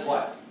call it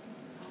what?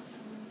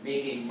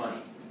 Making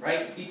money,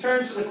 right? He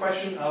turns to the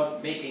question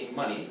of making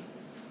money.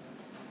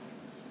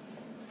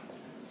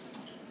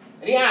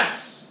 And he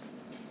asks,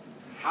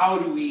 how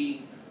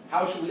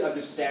should we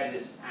understand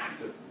this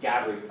act of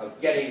gathering,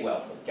 of getting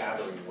wealth, of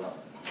gathering wealth?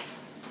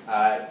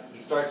 He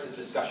starts his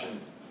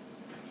discussion,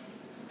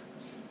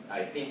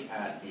 I think,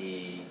 at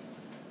the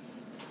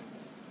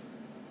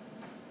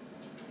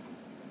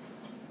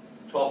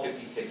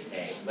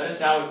 1256a. Let us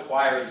now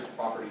inquire into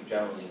property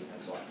generally,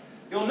 and so on.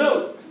 You'll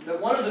note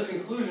that one of the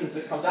conclusions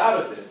that comes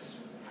out of this,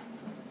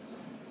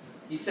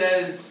 he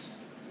says,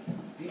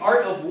 the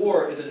art of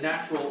war is a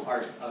natural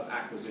art of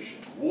acquisition.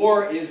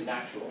 War is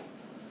natural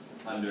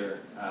under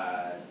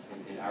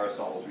in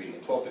Aristotle's reading,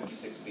 in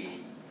 1256b.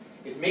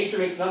 If nature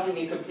makes nothing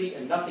incomplete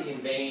and nothing in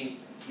vain,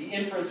 the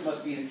inference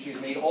must be that she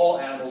has made all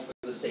animals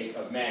for the sake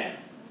of man.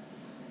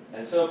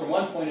 And so from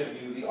one point of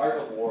view, the art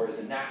of war is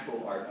a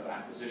natural art of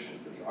acquisition.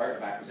 For the art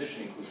of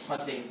acquisition includes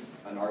hunting,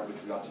 an art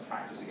which we ought to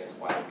practice against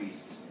wild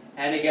beasts,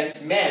 and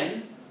against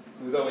men,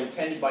 who though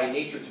intended by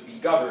nature to be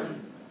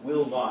governed,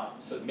 will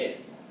not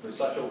submit, for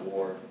such a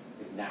war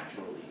is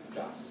naturally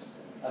just.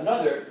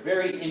 Another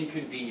very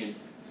inconvenient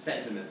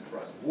sentiment for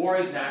us. War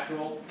is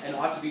natural and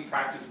ought to be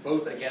practiced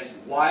both against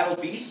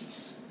wild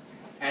beasts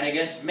and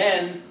against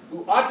men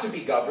who ought to be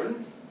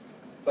governed,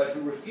 but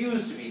who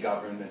refuse to be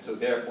governed, and so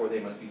therefore they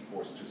must be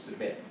forced to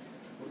submit.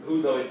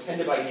 Who, though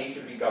intended by nature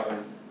to be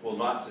governed, will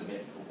not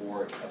submit, for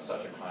war of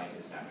such a kind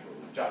is naturally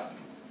just.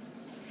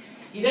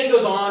 He then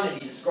goes on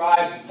and he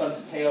describes in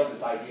some detail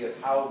this idea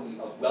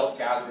of wealth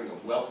gathering,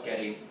 of wealth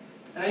getting.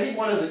 And I think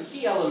one of the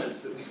key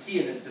elements that we see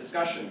in this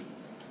discussion,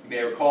 you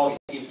may recall he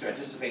seems to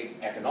anticipate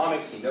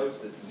economics. He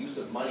notes that the use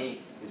of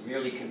money is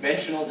merely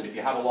conventional, that if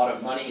you have a lot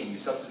of money and you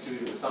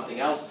substitute it with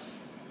something else,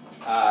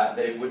 that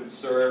it wouldn't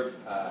serve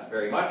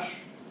very much.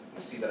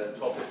 You see that at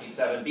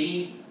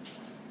 1257b.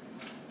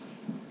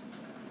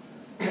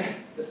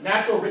 The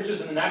natural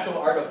riches and the natural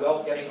art of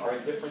wealth getting are a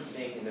different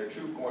thing in their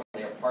true form.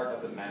 They are part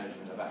of the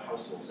management of a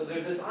household. So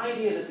there's this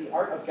idea that the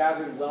art of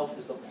gathering wealth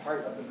is the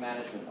part of the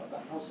management of the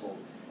household.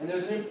 And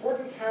there's an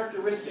important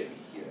characteristic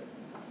here,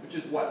 which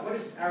is what? What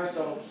is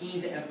Aristotle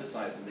keen to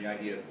emphasize in the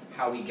idea of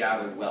how we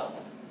gather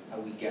wealth, how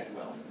we get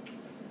wealth?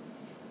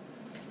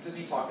 What does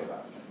he talk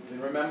about? Do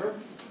you remember?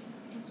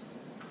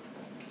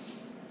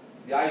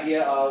 The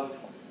idea of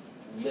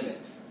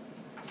limit.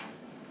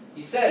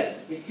 He says,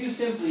 if you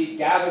simply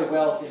gather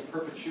wealth in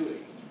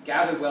perpetuity,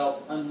 gather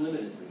wealth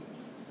unlimitedly,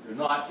 you're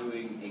not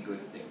doing a good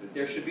thing. That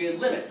there should be a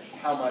limit to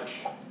how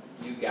much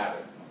you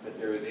gather. That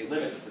there is a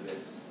limit to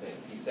this thing.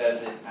 He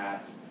says it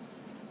at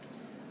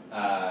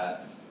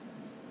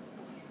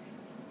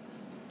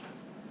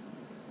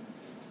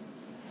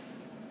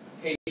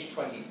page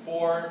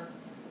 24,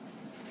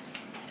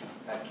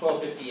 at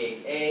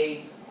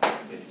 1258a,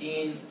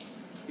 15.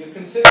 You've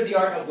considered the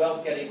art of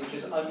wealth getting, which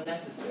is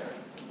unnecessary,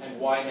 and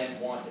why men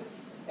want it.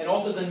 And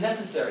also the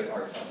necessary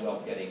art of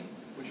wealth getting,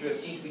 which we have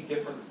seen to be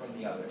different from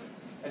the other.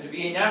 And to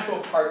be a natural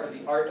part of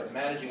the art of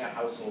managing a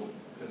household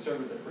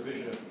concerned with the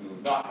provision of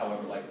food, not,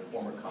 however, like the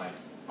former kind,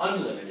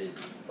 unlimited,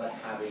 but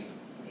having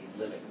a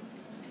limit.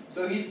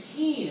 So he's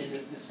keen in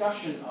this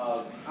discussion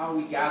of how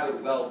we gather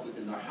wealth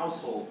within our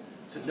household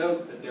to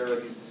note that there are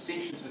these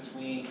distinctions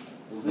between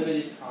the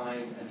limited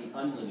kind and the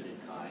unlimited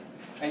kind.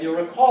 And you'll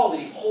recall that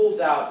he holds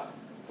out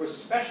for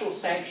special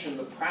sanction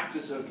the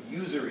practice of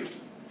usury.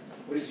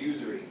 What is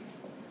usury?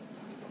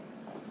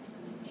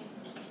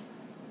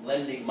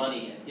 Lending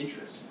money at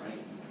interest, right?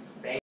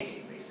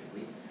 Banking,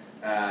 basically.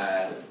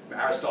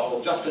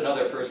 Aristotle, just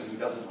another person who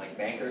doesn't like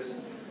bankers.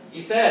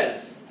 He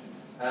says,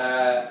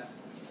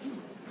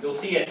 you'll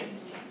see it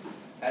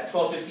at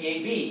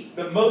 1258b,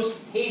 the most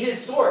hated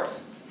sort,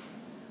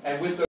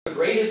 and with the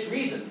greatest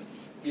reason,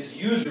 is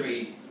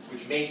usury,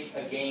 which makes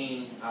a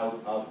gain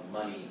out of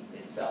money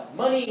itself.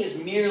 Money is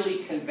merely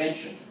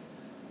convention,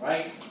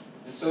 right?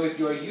 And so if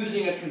you're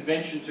using a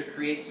convention to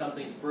create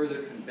something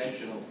further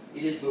conventional,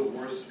 it is the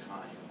worst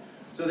kind.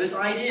 So this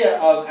idea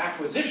of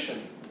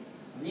acquisition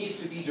needs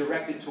to be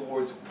directed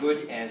towards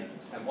good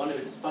ends, and one of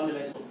its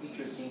fundamental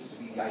features seems to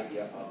be the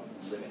idea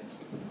of limit.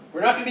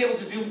 We're not going to be able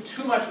to do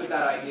too much with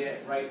that idea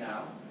right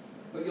now,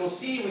 but you'll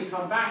see when we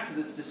come back to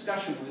this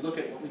discussion, when we look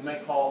at what we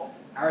might call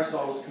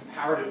Aristotle's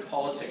comparative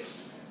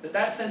politics,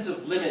 that sense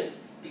of limit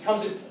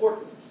becomes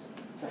important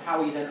to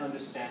how he then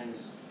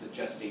understands the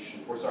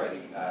gestation, or sorry,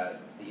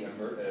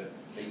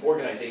 the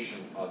organization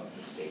of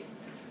the state.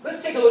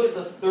 Let's take a look at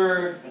the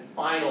third and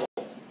final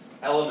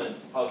element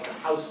of the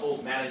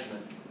household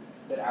management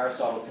that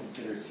Aristotle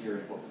considers here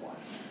in Book 1.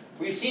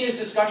 We've seen his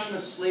discussion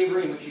of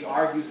slavery, in which he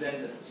argues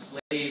then that the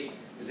slave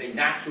is a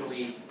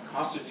naturally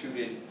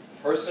constituted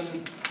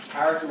person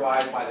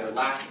characterized by their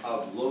lack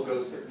of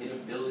logos, their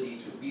inability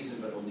to reason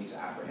but only to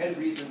apprehend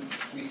reason.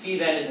 We see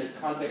then in this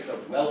context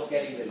of wealth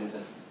getting that it is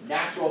a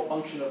natural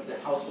function of the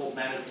household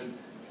management,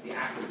 the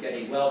act of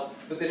getting wealth,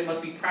 but that it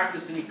must be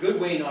practiced in a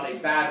good way, not a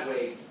bad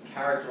way,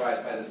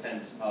 characterized by the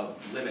sense of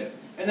limit.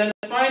 And then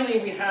finally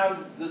we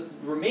have the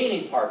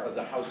remaining part of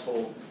the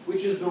household,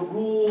 which is the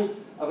rule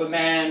of a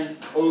man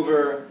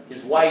over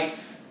his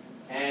wife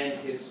and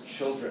his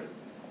children.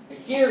 And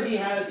here he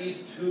has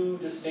these two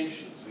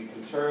distinctions. We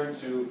can turn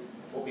to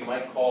what we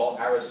might call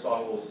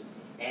Aristotle's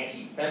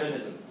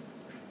anti-feminism,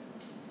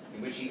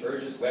 in which he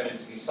urges women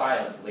to be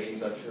silent.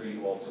 Ladies, I'm sure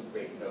you all took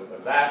great note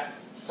of that.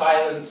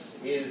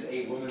 Silence is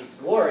a woman's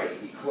glory,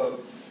 he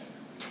quotes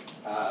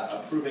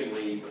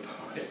approvingly the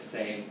poet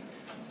saying,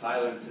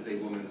 silence is a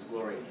woman's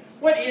glory.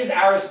 What is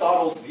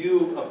Aristotle's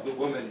view of the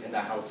woman in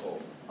the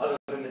household, other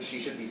than that she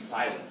should be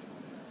silent?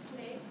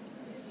 Slave.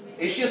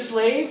 Is she a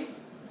slave?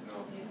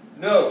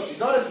 No, she's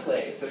not a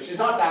slave, so she's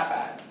not that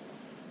bad.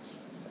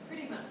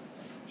 Pretty much.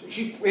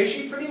 Is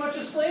she pretty much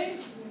a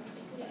slave?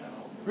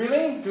 Yes.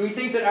 Really? Do we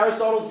think that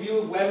Aristotle's view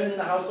of women in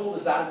the household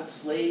is that of a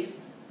slave?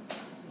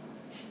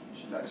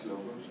 She lacks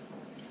logos.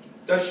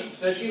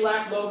 Does she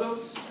lack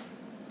logos?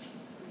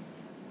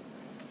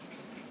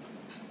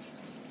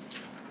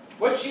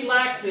 What she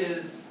lacks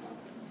is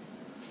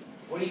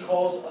what he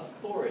calls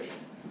authority.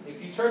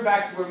 If you turn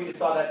back to where we just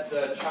saw that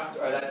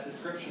chapter, or that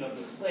description of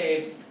the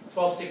slaves,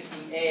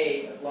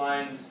 1260a,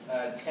 lines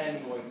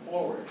 10 going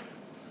forward.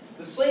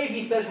 The slave,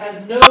 he says,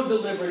 has no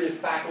deliberative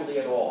faculty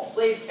at all.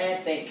 Slave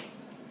can't think.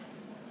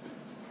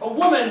 A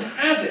woman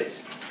has it,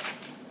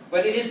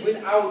 but it is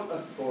without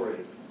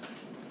authority.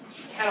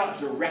 She cannot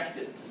direct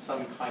it to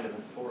some kind of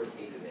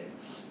authoritative end.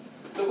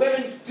 So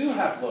women do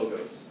have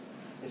logos.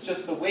 It's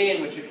just the way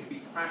in which it can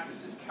be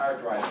practiced is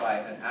characterized by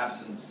an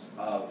absence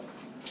of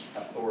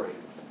authority.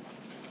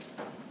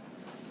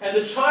 And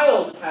the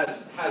child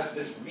has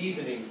this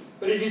reasoning,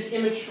 but it is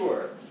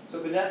immature.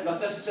 So it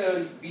must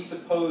necessarily be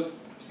supposed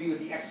to be with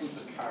the excellence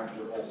of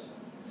character also.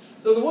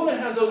 So the woman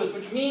has logos,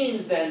 which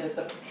means then that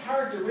the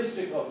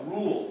characteristic of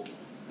rule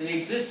that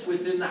exists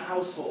within the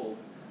household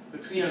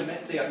between,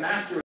 say, a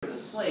master and a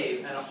slave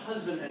and a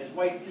husband and his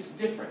wife is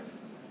different,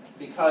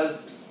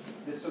 because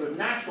this sort of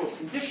natural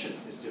condition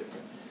is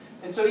different.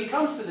 And so he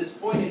comes to this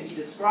point and he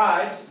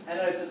describes, and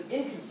there's an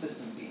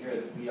inconsistency here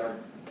that we are,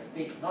 I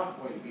think,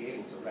 not going to be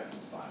able to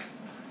reconcile.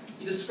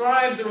 He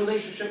describes a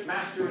relationship,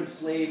 master and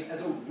slave,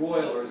 as a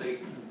royal or as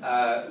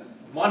a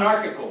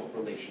monarchical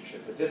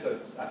relationship, as if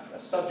a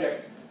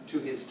subject to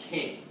his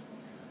king.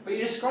 But he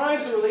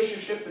describes a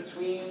relationship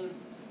between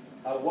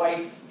a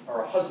wife,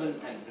 or a husband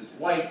and his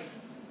wife,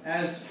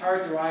 as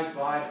characterized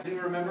by, does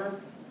anyone remember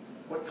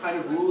what kind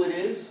of rule it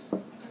is?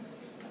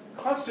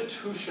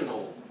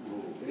 Constitutional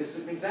rule. It is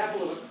an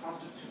example of a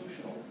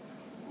constitutional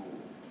rule.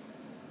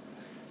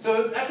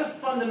 So that's a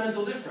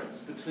fundamental difference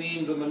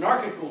between the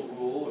monarchical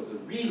rule, or the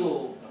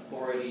regal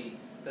authority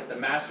that the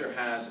master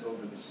has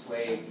over the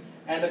slave,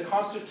 and the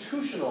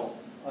constitutional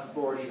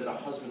authority that a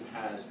husband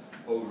has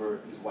over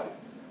his wife.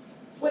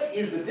 What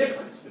is the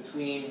difference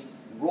between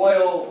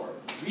royal or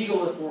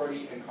regal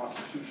authority and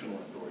constitutional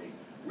authority?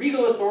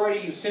 Regal authority,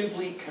 you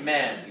simply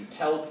command. You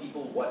tell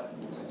people what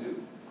to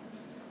do.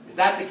 Is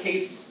that the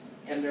case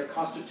in their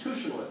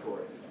constitutional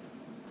authority?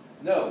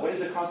 No. What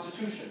is a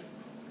constitution?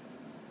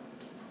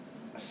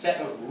 A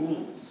set of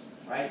rules,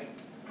 right?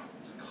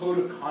 It's a code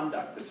of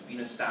conduct that's been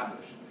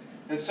established.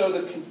 And so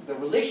the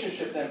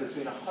relationship then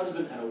between a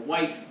husband and a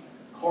wife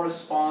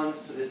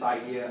corresponds to this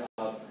idea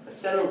of a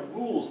set of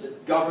rules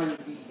that govern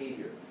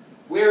behavior.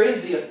 Where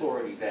is the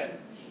authority then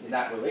in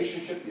that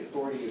relationship? The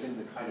authority is in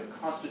the kind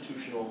of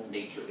constitutional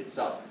nature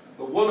itself.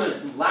 The woman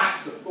who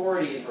lacks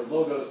authority in her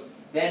logos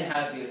then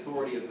has the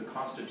authority of the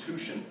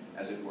Constitution,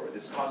 as it were,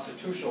 this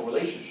constitutional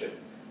relationship,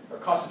 or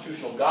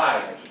constitutional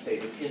guide, I should say,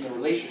 that's in the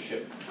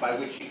relationship by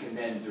which she can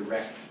then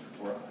direct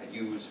or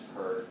use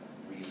her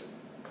reason.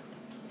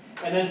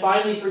 And then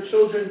finally, for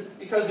children,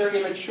 because they're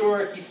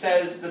immature, he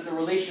says that the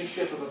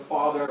relationship of a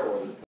father,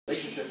 or the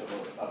relationship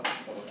of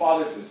a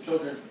father to his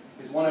children,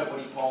 is one of what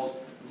he calls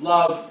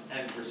love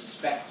and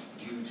respect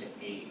due to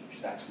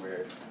age. That's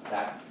where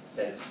that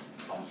sense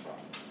comes from.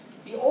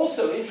 He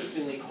also,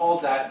 interestingly,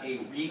 calls that a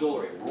regal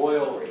or a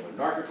royal or a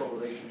monarchical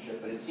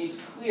relationship, but it seems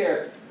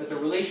clear that the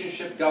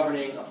relationship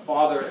governing a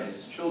father and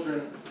his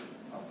children,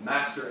 a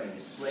master and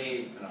his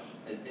slave,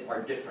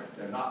 are different.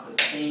 They're not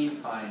the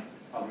same kind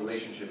of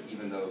relationship,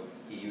 even though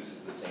he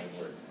uses the same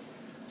word.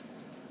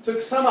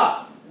 To sum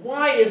up,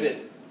 why is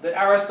it that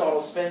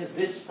Aristotle spends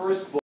this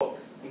first book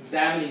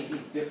examining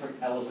these different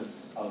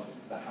elements of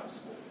the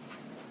household?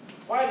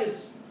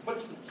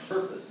 What's the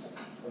purpose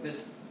of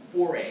this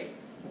foray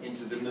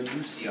into the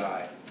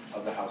minutiae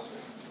of the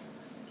household?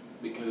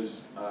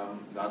 Because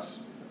that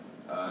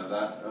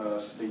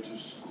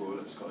status quo,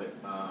 let's call it,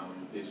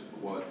 is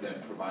what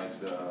then provides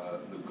the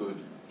good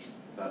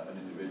that an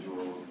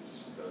individual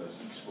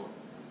seeks for.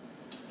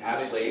 To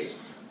have slaves?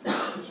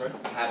 Sorry?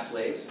 To have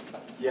slaves?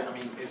 Yeah, I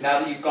mean, Now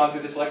that you've gone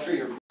through this lecture,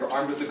 you're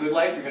armed with the good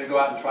life, you're going to go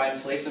out and try and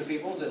enslave some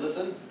people? Say,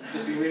 listen,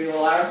 just be reading a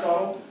little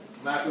Aristotle,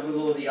 I'm after a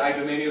little of the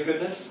Idomeneo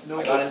goodness. No,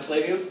 I got to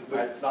enslave you,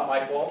 but it's not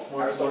my fault.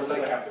 Aristotle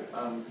says I have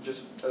to.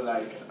 Just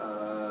like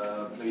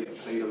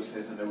Plato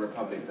says in the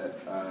Republic that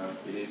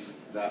it is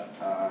that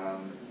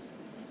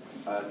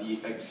the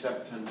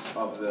acceptance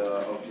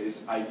of his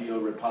ideal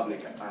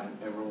republic and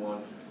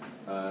everyone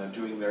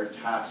doing their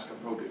task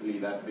appropriately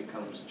that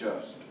becomes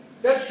just.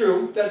 That's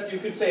true, that you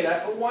could say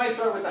that, but why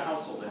start with the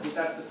household? I think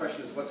that's the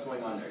question, is what's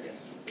going on there,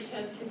 yes?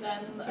 Because he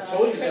then I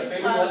told you, it's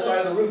favorite left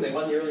side of the room, they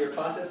won the earlier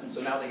contest, and so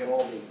now they get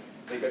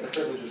the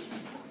privilege of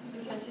speaking.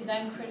 Because he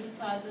then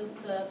criticizes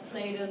the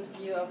Plato's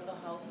view of the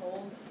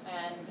household,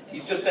 and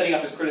He's just setting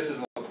up his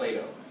criticism of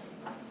Plato.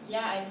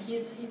 yeah, and he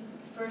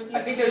first needs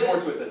I think to there's more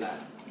to it than that.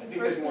 I think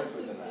there's first more needs to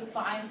it to than that.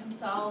 define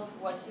himself,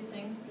 what he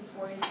thinks,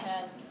 before he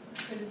can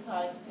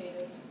criticize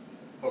Plato's.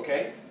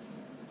 Okay?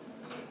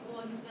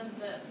 Well, he says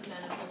that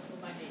men are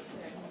social by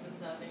nature and he's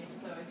observing,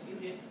 so it's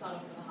easier to start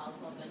off with the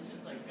household than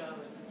just like go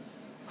and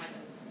kind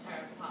of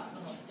tear apart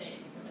the whole state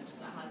and convince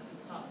that has to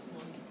start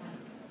small and kind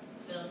of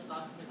build his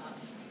argument up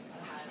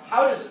at a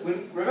higher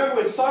level. Remember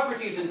when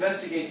Socrates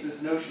investigates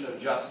this notion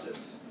of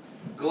justice,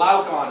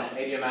 Glaucon and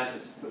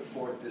Adiamantus put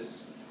forth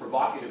this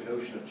provocative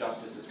notion of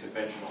justice as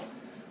conventional.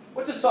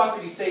 What does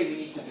Socrates say we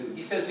need to do?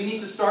 He says we need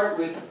to start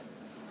with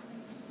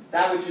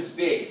that which is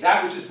big,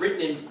 that which is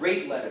written in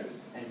great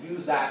letters, and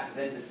use that to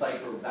then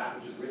decipher that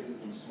which is written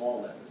in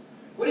small letters.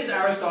 What is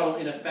Aristotle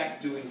in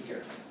effect doing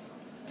here?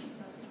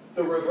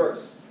 The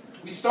reverse.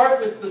 We start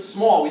with the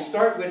small, we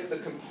start with the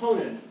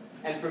component,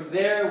 and from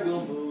there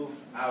we'll move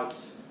out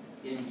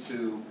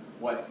into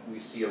what we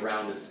see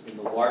around us in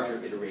the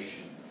larger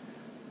iteration.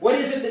 What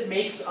is it that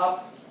makes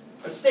up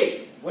a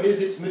state? What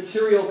is its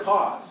material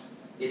cause?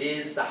 It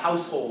is the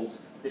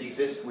households that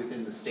exist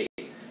within the state.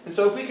 And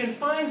so if we can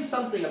find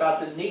something about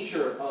the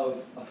nature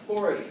of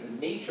authority, the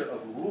nature of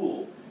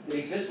rule that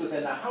exists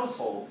within the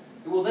household,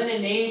 it will then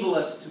enable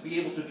us to be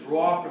able to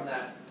draw from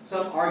that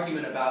some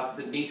argument about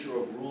the nature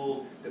of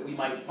rule that we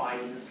might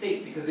find in the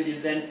state, because it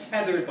is then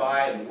tethered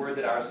by, and the word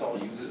that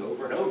Aristotle uses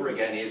over and over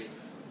again is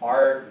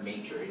our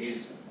nature. It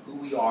is who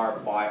we are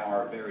by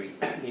our very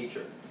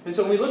nature. And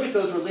so when we look at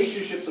those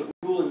relationships of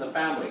rule in the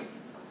family,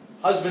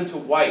 husband to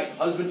wife,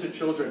 husband to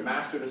children,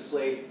 master to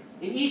slave,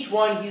 in each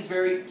one he's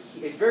very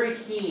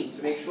keen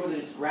to make sure that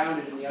it's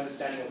grounded in the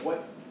understanding of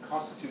what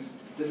constitutes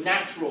the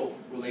natural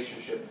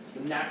relationship,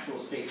 the natural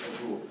state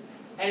of rule.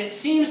 And it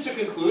seems to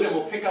conclude, and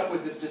we'll pick up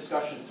with this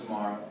discussion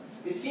tomorrow,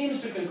 it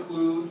seems to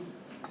conclude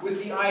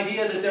with the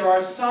idea that there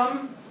are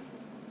some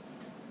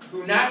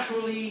who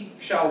naturally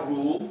shall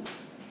rule,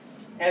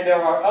 and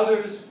there are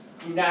others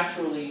who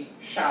naturally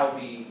shall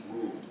be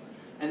ruled.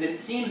 And that it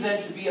seems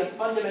then to be a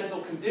fundamental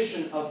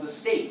condition of the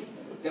state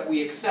that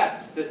we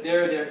accept that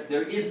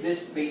there is this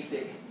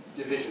basic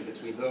division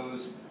between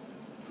those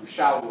who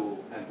shall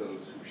rule and those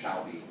who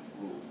shall be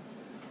ruled.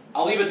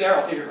 I'll leave it there.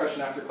 I'll take your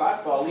question after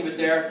class, but I'll leave it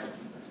there.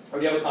 Or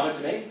do you have a comment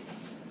to make?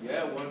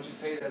 Yeah, why don't you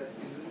say that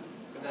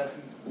isn't that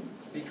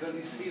because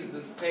he sees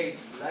the state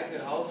like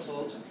a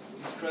household,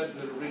 describes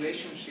the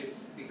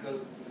relationships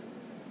because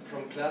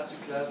from class to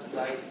class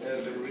like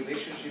the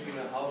relationship in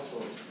a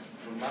household,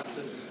 from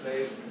master to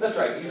slave. That's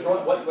right. You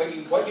draw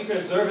what you can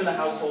observe in the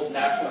household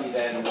naturally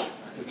then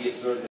can be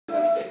observed in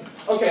the state.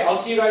 Okay, I'll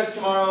see you guys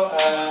tomorrow,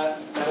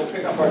 and we'll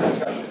pick up our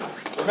discussion.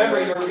 Remember,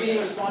 your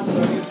reading responses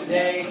are due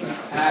today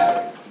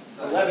at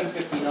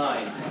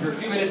 11:59. If you're a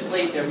few minutes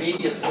late, there may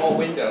be a small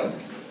window,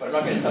 but I'm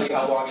not going to tell you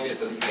how long it is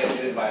so that you get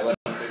it in by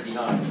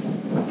 11:59.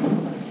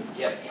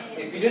 Yes.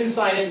 If you didn't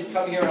sign in,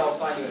 come here and I'll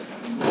sign you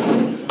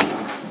in.